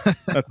backup. Yeah.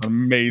 That's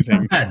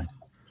amazing.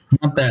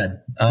 Not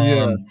bad.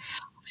 And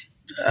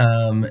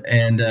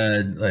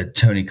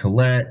Toni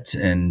Collette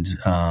and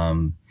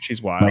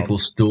she's wild. Michael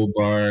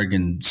Stuhlbarg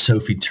and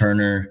Sophie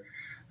Turner.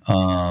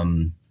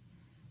 um,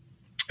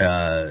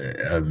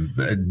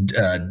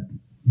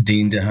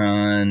 Dean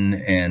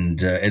DeHaan,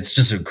 and it's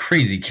just a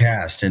crazy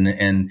cast.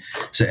 And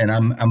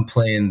I'm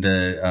playing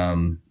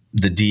the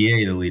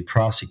DA, the lead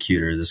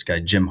prosecutor, this guy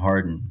Jim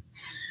Harden.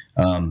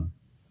 And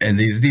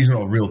these are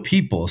all real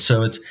people.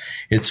 So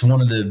it's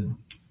one of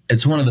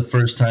the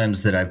first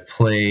times that I've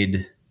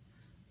played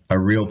a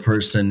real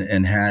person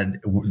and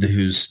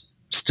who's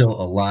still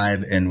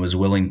alive and was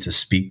willing to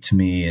speak to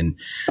me. And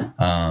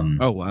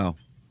oh wow,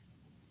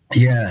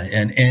 yeah,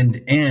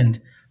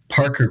 and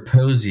Parker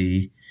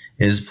Posey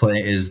is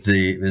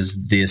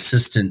the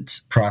assistant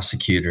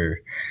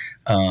prosecutor,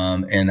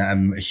 and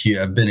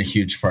I've been a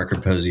huge Parker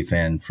Posey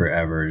fan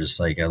forever. Just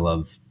like I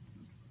love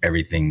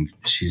everything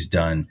she's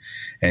done,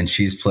 and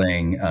she's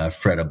playing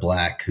Freda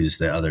Black, who's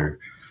the other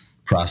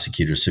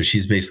prosecutor. So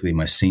she's basically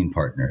my scene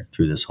partner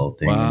through this whole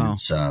thing. Wow. And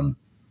it's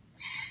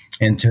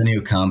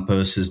Antonio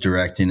Campos is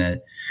directing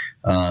it,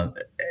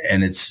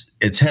 and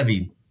it's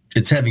heavy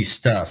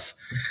stuff.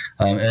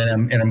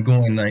 And I'm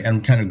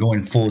kind of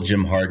going full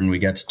Jim Harden. We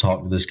got to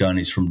talk to this guy, and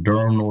he's from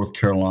Durham, North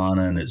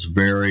Carolina, and it's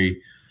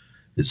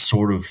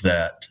sort of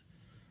that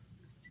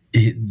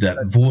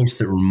voice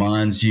that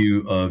reminds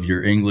you of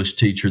your English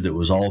teacher that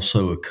was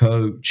also a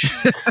coach.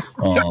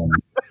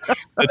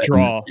 The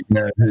draw.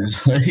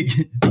 It's like,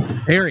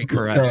 very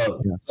correct.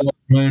 Yes.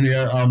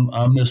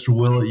 I'm Mr.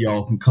 Willett.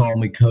 Y'all can call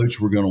me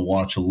Coach. We're going to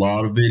watch a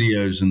lot of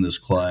videos in this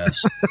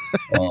class,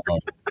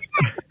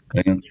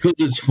 and because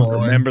it's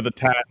fun. Remember the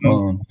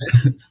Titan.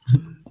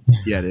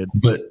 Yeah, dude.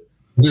 But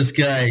this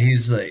guy, he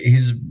was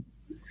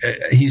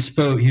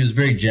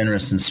very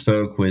generous and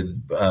spoke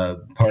with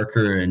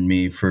Parker and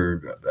me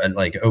for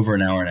like over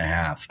an hour and a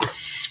half,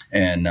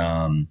 and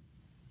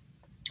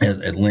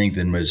at length,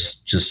 and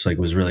was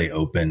really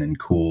open and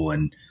cool,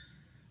 and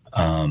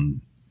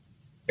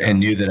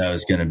knew that I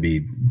was going to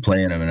be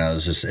playing him, and I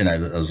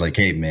was like,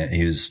 hey man,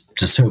 he was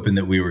just hoping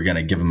that we were going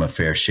to give him a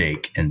fair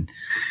shake, and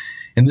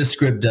this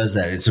script does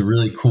that. It's a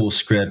really cool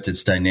script.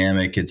 It's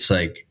dynamic. It's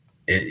like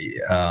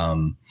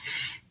and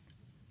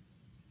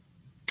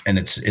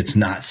it's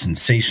not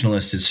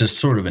sensationalist. It's just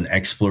sort of an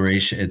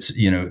exploration. It's,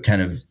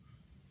 kind of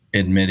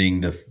acknowledging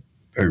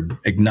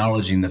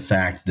the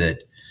fact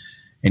that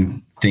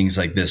in things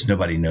like this,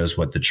 nobody knows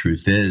what the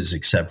truth is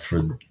except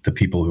for the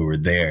people who were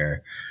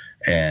there.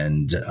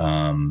 And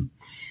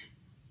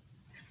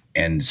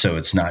so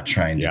it's not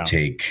trying to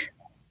take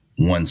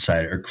one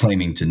side or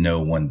claiming to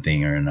know one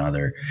thing or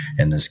another.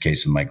 In this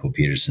case of Michael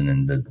Peterson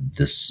and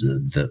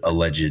the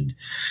alleged,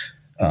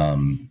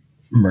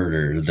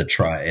 murder, the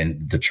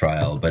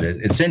trial, but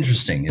it's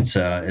interesting. It's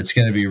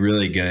going to be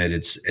really good.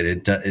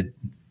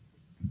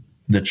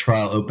 The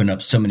trial opened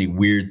up so many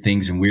weird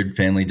things and weird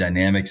family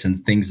dynamics and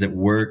things that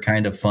were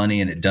kind of funny,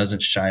 and it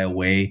doesn't shy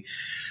away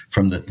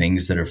from the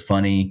things that are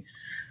funny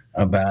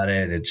about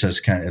it. It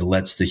just it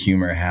lets the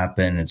humor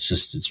happen.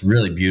 It's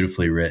really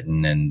beautifully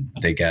written, and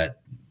I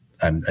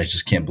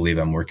just can't believe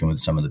I'm working with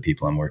some of the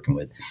people I'm working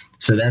with.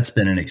 So that's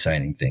been an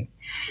exciting thing.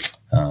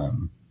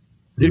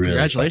 Dude, really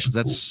congratulations.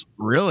 cool. That's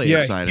really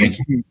exciting.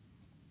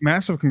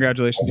 Massive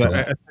congratulations.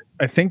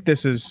 I think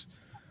this is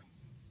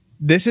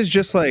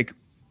just like,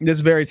 this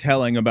is very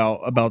telling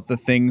about the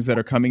things that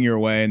are coming your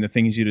way and the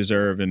things you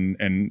deserve,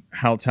 and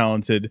how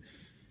talented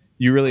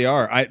you really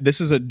are. This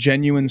is a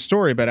genuine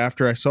story, but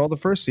after I saw the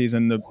first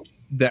season,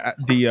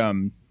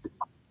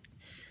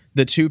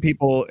 the two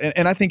people,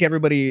 and I think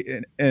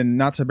everybody, and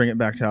not to bring it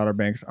back to Outer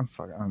Banks,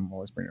 I'm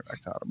always bringing it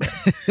back to Outer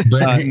Banks.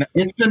 But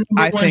it's the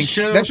number one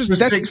show for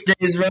 6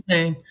 days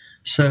running,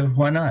 so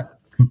why not?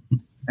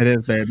 It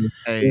is, baby.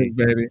 Hey. It is,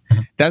 baby.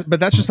 But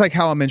that's just like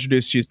how I'm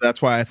introduced to you. So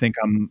that's why I think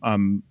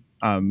I'm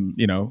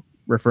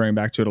referring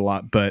back to it a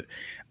lot. But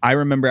I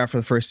remember after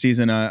the first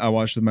season, I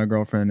watched with my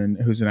girlfriend,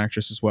 and who's an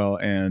actress as well,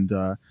 and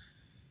I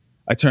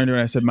turned to her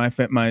and I said, my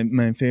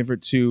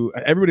favorite two.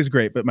 Everybody's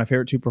great, but my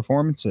favorite two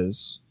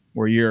performances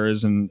were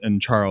yours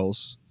and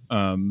Charles,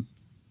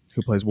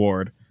 who plays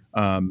Ward.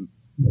 You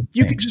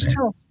can just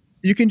tell.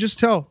 You can just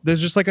tell.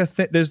 There's just like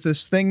there's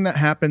this thing that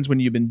happens when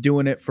you've been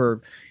doing it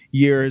for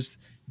years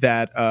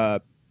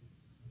that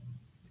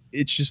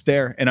it's just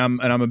there. And I'm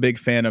a big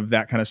fan of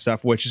that kind of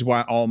stuff, which is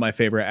why all my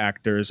favorite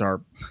actors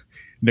are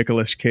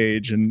Nicolas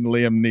Cage and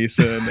Liam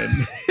Neeson,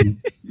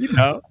 and you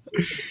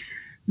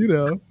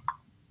know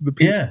the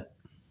people.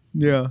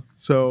 Yeah.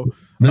 So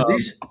but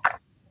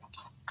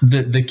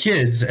the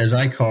kids, as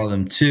I call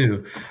them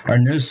too, are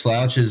no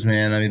slouches,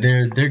 man. I mean,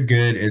 they're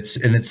good.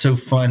 It's so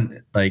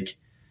fun. Like,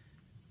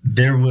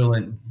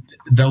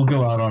 they'll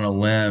go out on a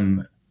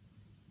limb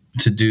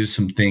to do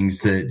some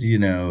things that,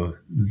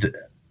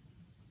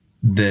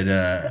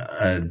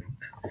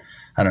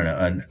 I don't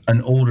know,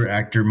 an older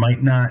actor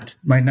might not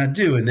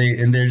do.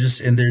 And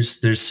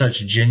there's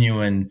such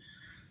genuine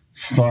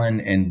fun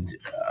and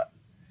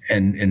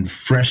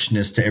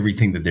freshness to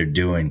everything that they're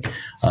doing.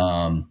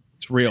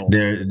 It's real.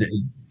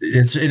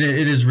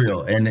 It is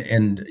real,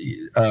 and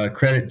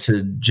credit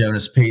to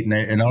Jonas Payton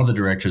and all the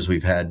directors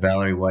we've had,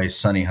 Valerie Weiss,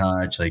 Sonny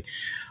Hodge, that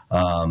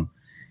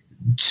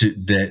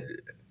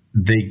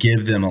they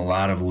give them a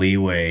lot of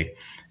leeway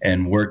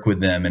and work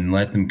with them and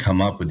let them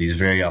come up with these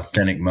very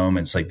authentic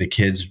moments. Like the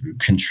kids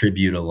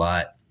contribute a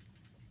lot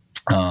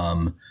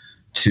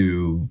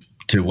to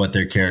what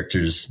their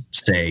characters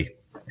say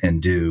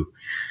and do.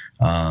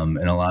 And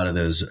a lot of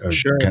those are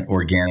kind of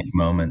organic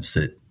moments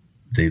that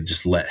they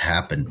just let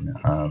happen.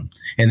 And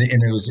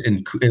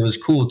it was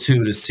cool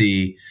too to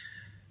see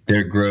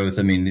their growth.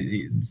 I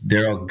mean,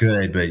 they're all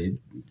good, but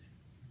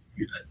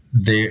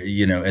they,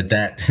 you know, at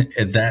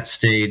that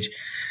stage,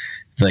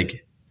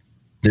 like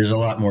there's a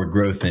lot more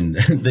growth than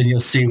you'll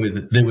see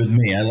with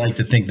me. I like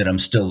to think that I'm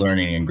still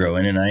learning and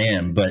growing, and I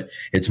am, but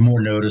it's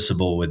more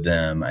noticeable with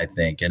them, I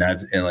think. And I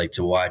like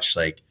to watch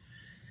like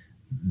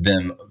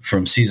them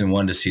from season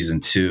 1 to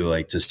season 2,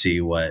 like to see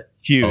what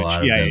huge. A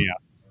lot of them,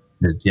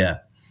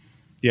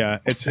 yeah.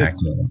 It's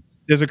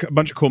there's a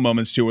bunch of cool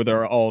moments too where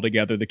they're all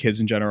together, the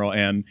kids in general,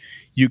 and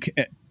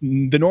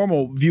the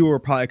normal viewer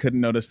probably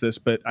couldn't notice this,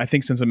 but I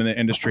think since I'm in the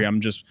industry,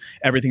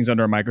 everything's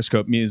under a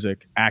microscope.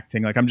 Music,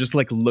 acting, like I'm just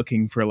like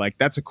looking for like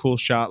that's a cool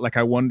shot. Like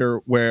I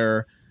wonder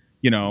where,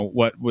 you know,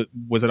 what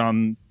was it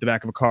on the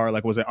back of a car?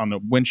 Like was it on the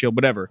windshield?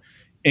 Whatever.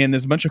 And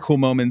there's a bunch of cool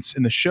moments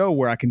in the show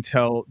where I can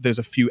tell there's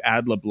a few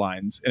ad-lib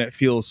lines, and it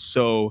feels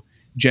so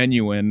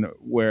genuine.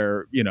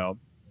 Where you know,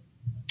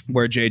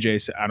 where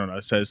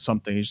JJ says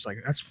something, he's just like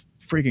that's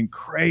freaking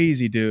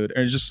crazy, dude.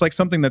 And it's just like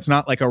something that's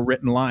not like a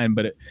written line,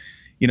 but it,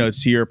 you know,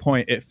 to your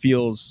point, it's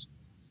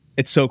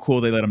so cool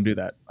they let him do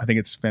that. I think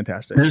it's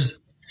fantastic.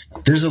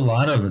 There's a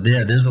lot of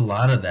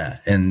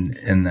that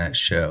in that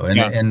show,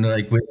 and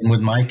like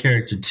with my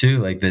character too,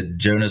 like that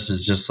Jonas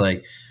is just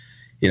like,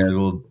 you know,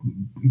 we'll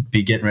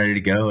be getting ready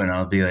to go, and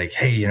I'll be like,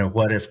 hey, you know,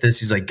 what if this?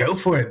 He's like, go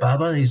for it,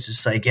 Baba. And he's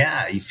just like,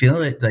 yeah, you feel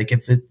it. Like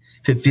if it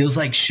feels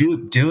like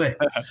shoot, do it.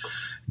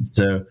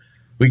 So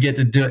we get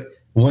to do it.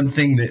 One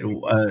thing that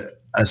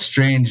a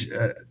strange,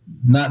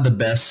 not the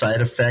best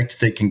side effect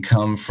that can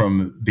come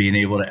from being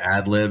able to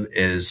ad lib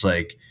is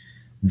like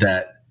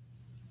that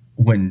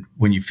when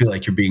you feel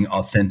like you're being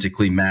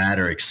authentically mad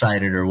or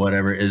excited or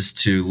whatever, is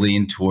to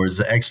lean towards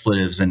the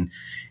expletives and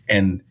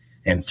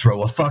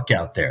throw a fuck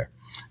out there.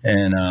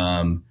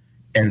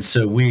 And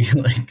so we,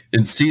 like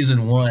in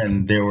season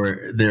 1, there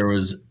were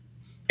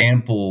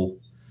ample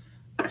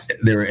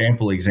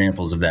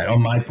examples of that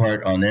on my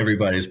part, on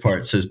everybody's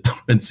part. So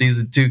when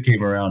season 2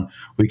 came around,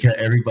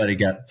 everybody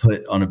got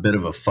put on a bit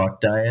of a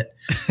fuck diet.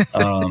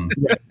 They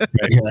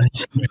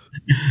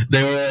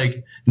were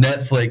like,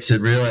 Netflix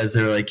had realized,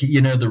 they were like,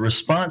 you know, the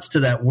response to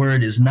that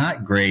word is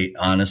not great,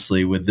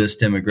 honestly, with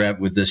this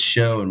demographic, with this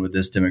show and with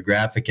this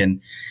demographic.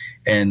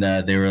 And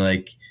they were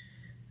like,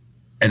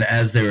 and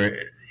as they were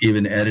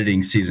even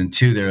editing season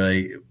 2, they're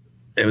like,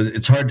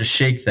 it's hard to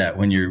shake that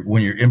when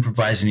you're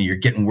improvising and you're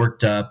getting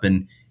worked up,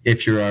 and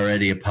if you're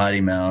already a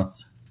potty mouth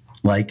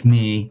like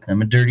me,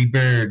 I'm a dirty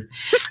bird.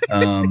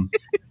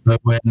 But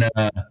when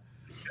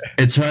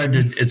it's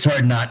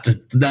hard not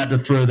to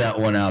throw that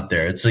one out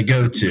there. It's a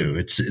go-to.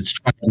 It's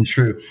tried and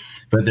true.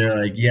 But they're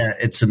like, yeah,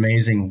 it's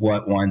amazing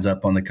what winds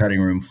up on the cutting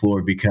room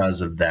floor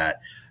because of that.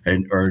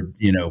 Or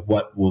you know,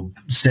 what will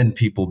send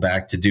people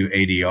back to do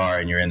ADR,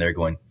 and you're in there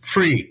going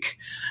freak,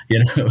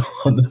 you know,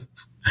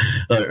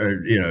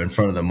 or you know, in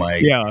front of the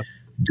mic, you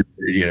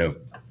know,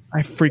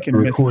 I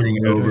freaking recording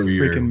over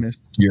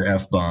your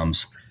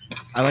F-bombs.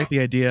 I like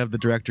the idea of the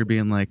director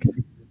being like,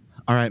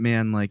 all right,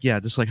 man, like, yeah,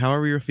 just like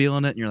however you're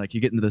feeling it, and you're like,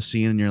 you get into the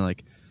scene and you're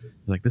like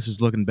this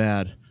is looking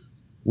bad.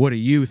 What do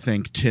you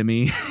think,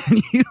 Timmy? And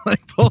you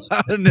like pull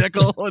out a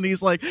nickel, and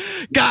he's like,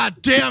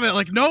 God damn it,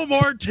 like no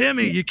more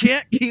Timmy. You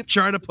can't keep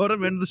trying to put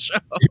him into the show.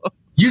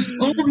 You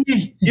told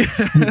me.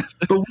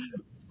 But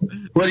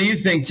what do you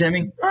think,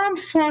 Timmy? I'm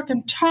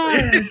fucking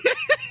tired.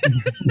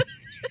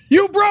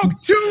 You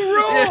broke 2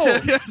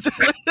 rules.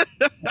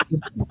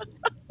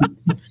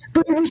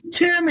 But it was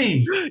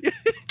Timmy.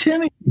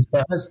 Timmy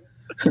does.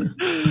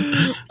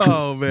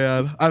 Oh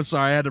man, I'm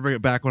sorry, I had to bring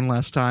it back one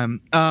last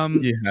time.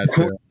 You had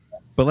to.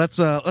 But let's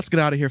get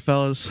out of here,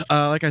 fellas.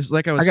 Like I was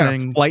I got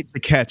saying, a flight to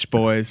catch,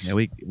 boys.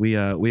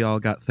 Yeah, we all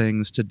got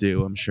things to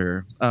do, I'm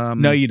sure.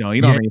 No, you don't.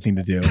 You don't have anything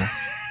to do.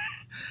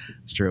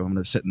 It's true. I'm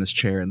going to sit in this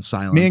chair in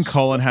silence. Me and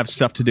Colin have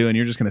stuff to do, and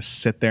you're just going to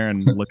sit there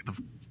and look at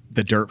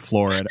the dirt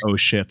floor at oh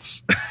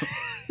shits.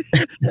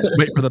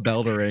 Wait for the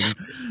bell to ring.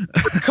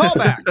 Call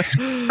back.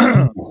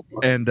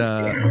 And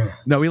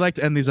no, we like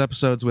to end these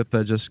episodes with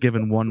just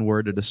giving one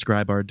word to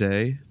describe our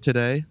day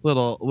today.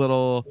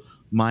 Little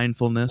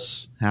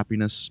mindfulness,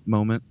 happiness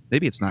moment.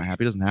 Maybe it's not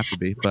happy. It doesn't have to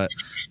be. But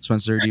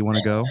Spencer, do you want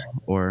to go?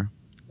 Or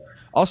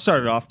I'll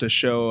start it off to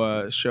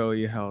show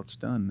you how it's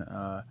done.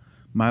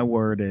 My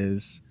word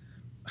is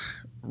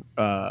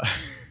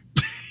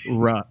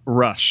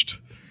rushed.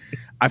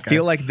 I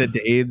feel like the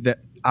day that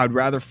I'd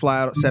rather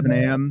fly out at 7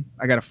 a.m.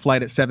 I got a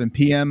flight at 7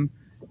 p.m.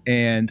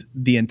 And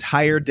the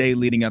entire day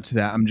leading up to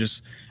that,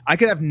 I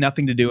could have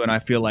nothing to do, and I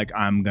feel like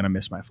I'm going to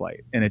miss my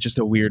flight. And it's just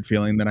a weird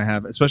feeling that I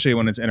have, especially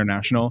when it's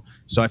international.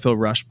 So I feel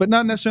rushed, but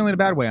not necessarily in a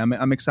bad way.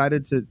 I'm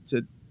excited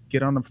to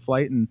get on a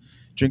flight and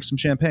drink some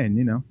champagne,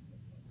 you know.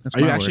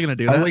 Are you actually going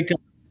to do that? I wake up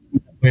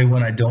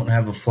when I don't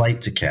have a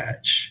flight to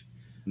catch.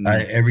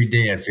 Every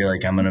day I feel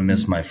like I'm going to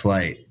miss my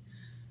flight,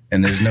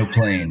 and there's no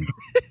plane.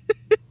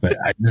 But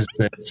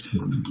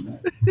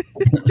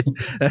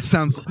that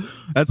sounds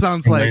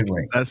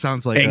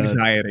like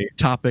anxiety a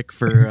topic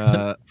for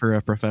a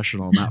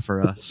professional, not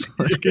for us.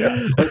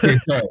 Okay,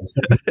 sorry.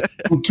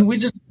 So, can we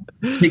just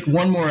take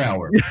one more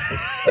hour?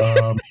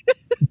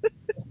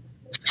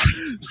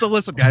 So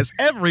listen, guys.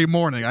 Every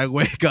morning I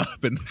wake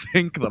up and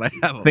think that I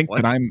have a think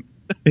flight. that I'm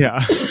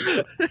yeah.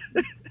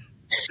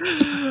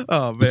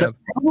 Oh man,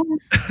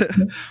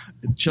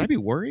 should I be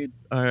worried?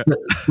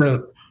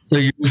 So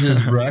yours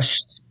is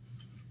rushed.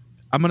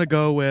 I'm gonna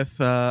go with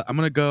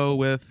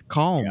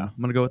calm. Yeah.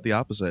 I'm gonna go with the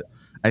opposite.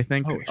 I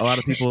think a lot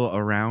of people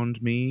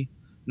around me,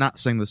 not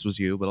saying this was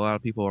you, but a lot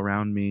of people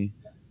around me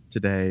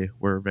today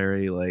were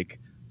very like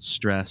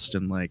stressed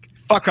and like,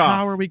 fuck off.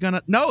 How are we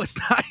gonna? No, it's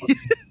not.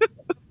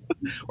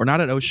 We're not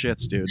at oh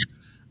shits, dude.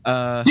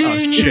 Oh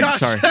shit!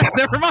 Sorry.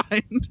 Never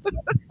mind.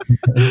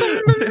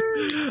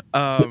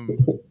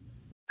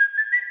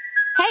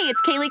 Hey,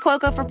 it's Kaylee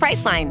Cuoco for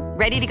Priceline.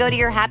 Ready to go to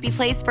your happy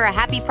place for a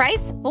happy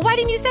price? Well, why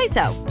didn't you say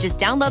so? Just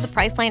download the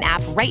Priceline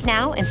app right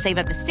now and save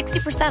up to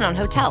 60% on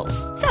hotels.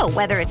 So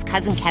whether it's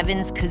Cousin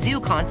Kevin's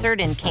Kazoo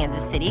Concert in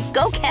Kansas City,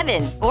 go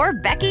Kevin, or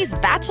Becky's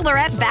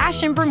Bachelorette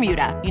Bash in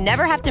Bermuda, you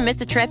never have to miss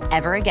a trip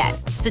ever again.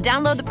 So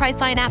download the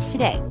Priceline app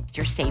today.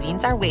 Your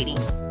savings are waiting.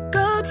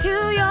 Go to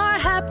your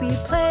happy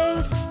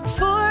place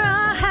for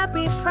a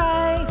happy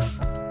price.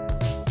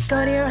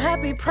 Go to your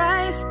happy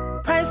price,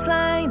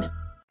 Priceline.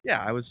 Yeah,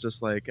 I was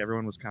just like,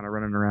 everyone was kind of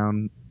running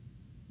around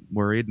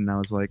worried, and I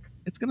was like,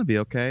 it's gonna be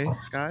okay,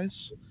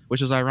 guys,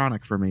 which is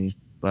ironic for me,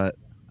 but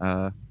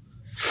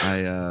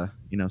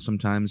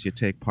sometimes you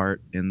take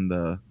part in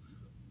the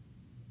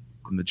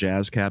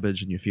jazz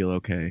cabbage and you feel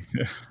okay,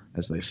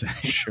 as they say.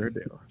 Sure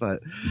do.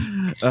 But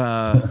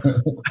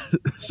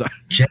sorry,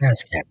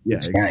 Jazz cabbage, yeah,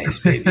 nice,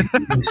 baby.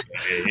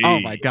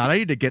 Oh my god, I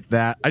need to get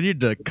that. I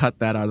need to cut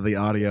that out of the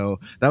audio.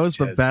 That was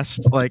the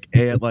best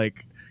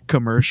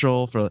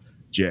commercial for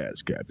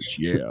jazz cabbage.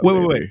 Yeah.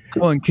 Wait.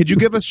 Colin, could you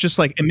give us just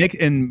like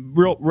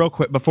real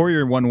quick before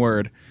your one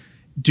word,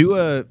 do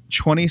a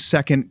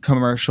 20-second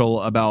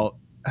commercial about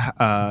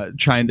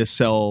trying to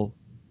sell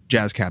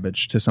jazz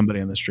cabbage to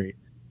somebody on the street.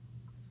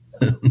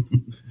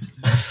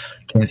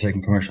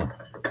 20-second commercial.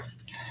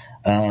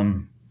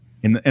 In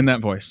that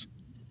voice.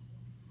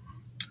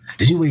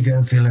 Did you wake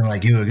up feeling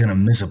like you were gonna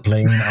miss a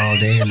plane all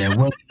day and there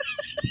wasn't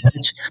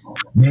much?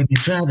 Maybe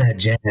try that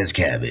jazz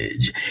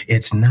cabbage.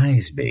 It's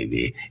nice,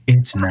 baby.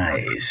 It's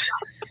nice.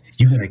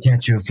 You're gonna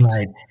catch your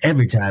flight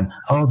every time,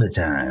 all the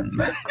time.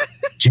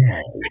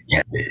 Jazz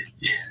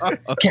cabbage.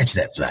 Catch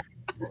that flight.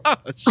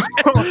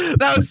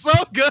 That was so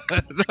good.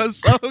 That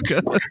was so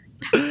good.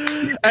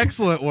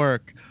 Excellent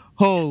work.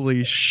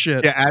 Holy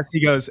shit. Yeah, as he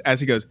goes,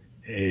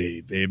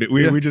 hey baby.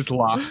 We just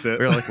lost it.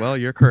 We're like, well,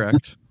 you're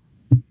correct.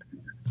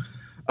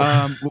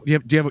 Do you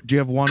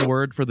have one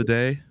word for the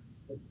day,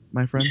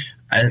 my friend?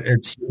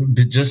 It's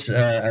just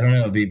I don't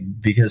know,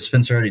 because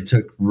Spencer already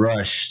took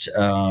rushed.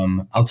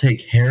 I'll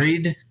take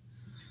harried.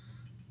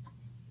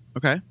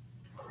 Okay. A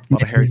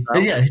lot of Harry.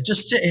 Yeah,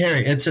 just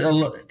harry. It's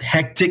a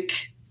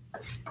hectic.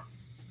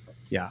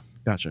 Yeah.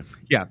 Gotcha.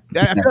 Yeah.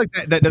 I feel like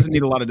that doesn't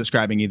need a lot of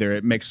describing either.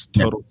 It makes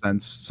total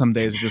sense. Some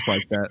days are just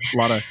like that. A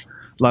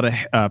lot of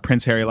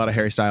Prince Harry, a lot of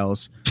Harry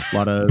Styles, a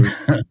lot of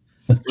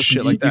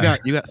shit like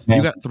that. You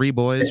got three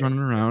boys running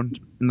around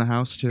in the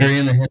house too. Harry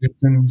and the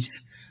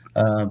Hendersons.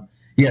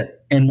 Yeah,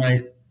 and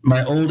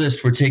my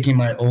oldest, we're taking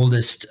my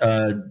oldest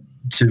to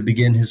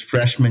begin his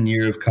freshman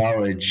year of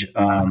college.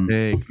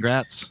 Hey,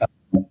 congrats.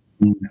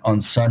 On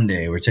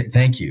Sunday.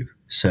 Thank you.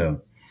 So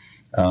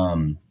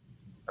that'll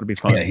be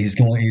fun. Yeah, he's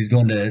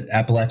going to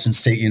Appalachian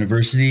State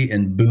University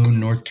in Boone,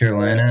 North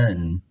Carolina,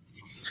 and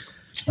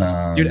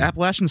dude,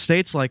 Appalachian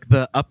State's like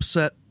the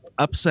upset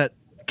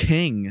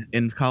king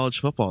in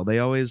college football. They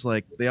always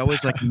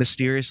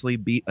mysteriously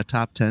beat a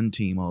top 10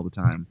 team all the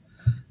time.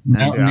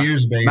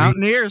 Mountaineers, baby.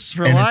 Mountaineers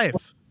for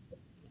life.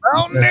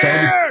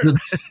 Mountaineers!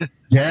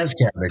 Jazz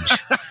cabbage.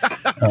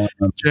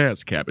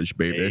 Jazz cabbage,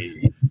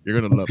 baby. You're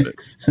going to love it.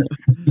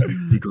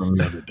 You're going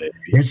to love it, baby.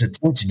 It's a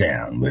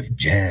touchdown with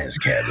jazz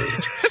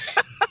cabbage.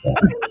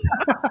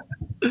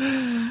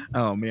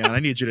 Oh, man. I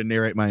need you to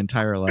narrate my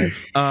entire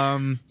life.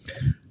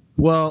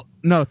 Well,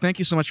 no, thank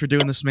you so much for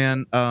doing this,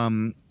 man.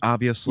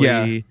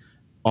 Obviously,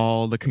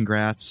 all the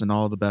congrats and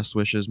all the best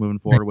wishes moving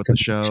forward with the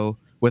show,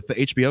 with the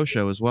HBO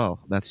show as well.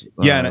 That's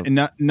and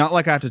not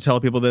like I have to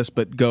tell people this,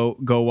 but go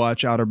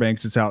watch Outer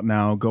Banks. It's out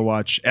now. Go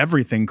watch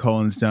everything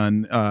Colin's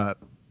done.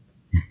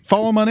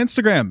 Follow him on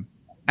Instagram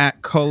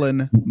at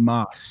Colin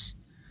Moss.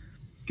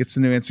 Get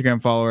some new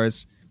Instagram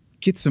followers.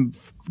 Get some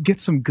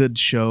good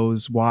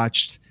shows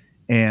watched,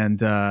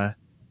 and I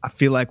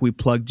feel like we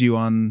plugged you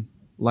on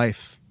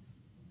life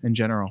in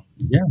general.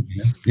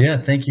 Yeah.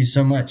 Thank you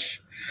so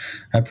much.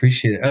 I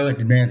appreciate it. Oh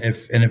man,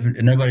 if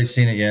nobody's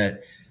seen it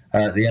yet,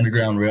 the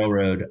Underground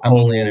Railroad. I'm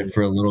only in it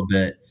for a little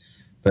bit,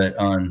 but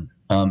on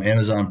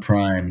Amazon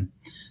Prime,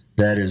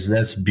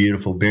 That's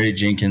beautiful. Barry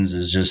Jenkins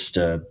is just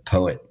a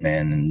poet,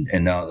 man,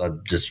 and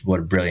just what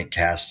a brilliant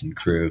cast and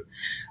crew.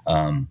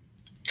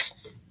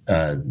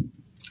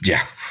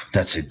 Yeah,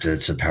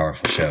 that's a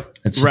powerful show.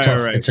 It's Right, tough.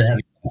 right. It's a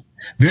heavy,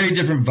 very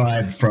different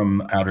vibe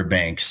from Outer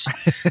Banks.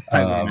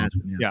 I would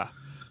imagine, Yeah.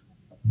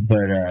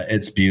 But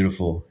it's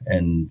beautiful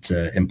and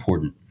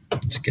important.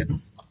 It's good.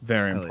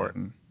 Very yeah.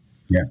 important.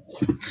 Yeah.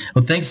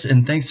 Well, thanks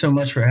so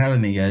much for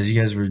having me, guys. You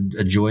guys were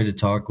a joy to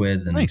talk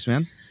with, and Thanks,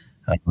 man.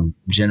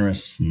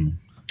 Generous, and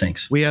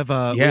thanks. We have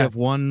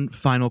one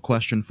final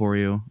question for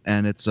you,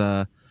 and it's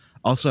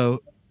also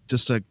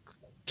just a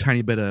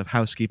tiny bit of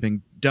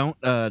housekeeping. Don't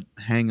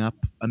hang up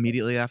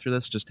immediately after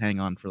this. Just hang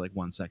on for like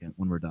 1 second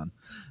when we're done.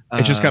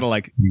 It just got to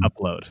like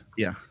upload.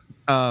 Yeah.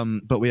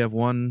 But we have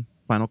one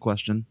final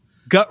question.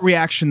 Gut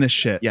reaction, this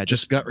shit. Yeah,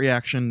 just gut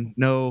reaction.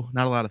 No,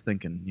 not a lot of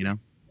thinking, you know?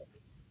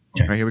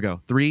 Okay. All right, here we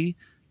go. 3,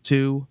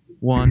 2,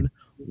 1.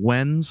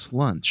 When's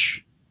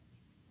lunch?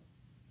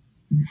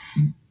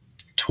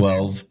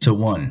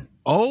 12-1.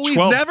 Oh, we've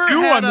 12 never to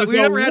had 1 was we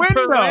a never had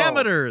window.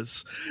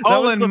 parameters. That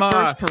All was in the Moss.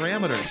 first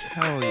parameters.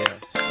 Hell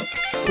yes.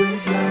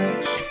 When's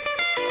lunch?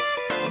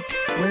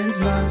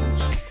 When's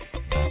lunch?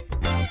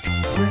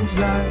 When's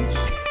lunch?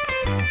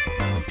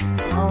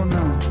 Oh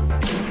no.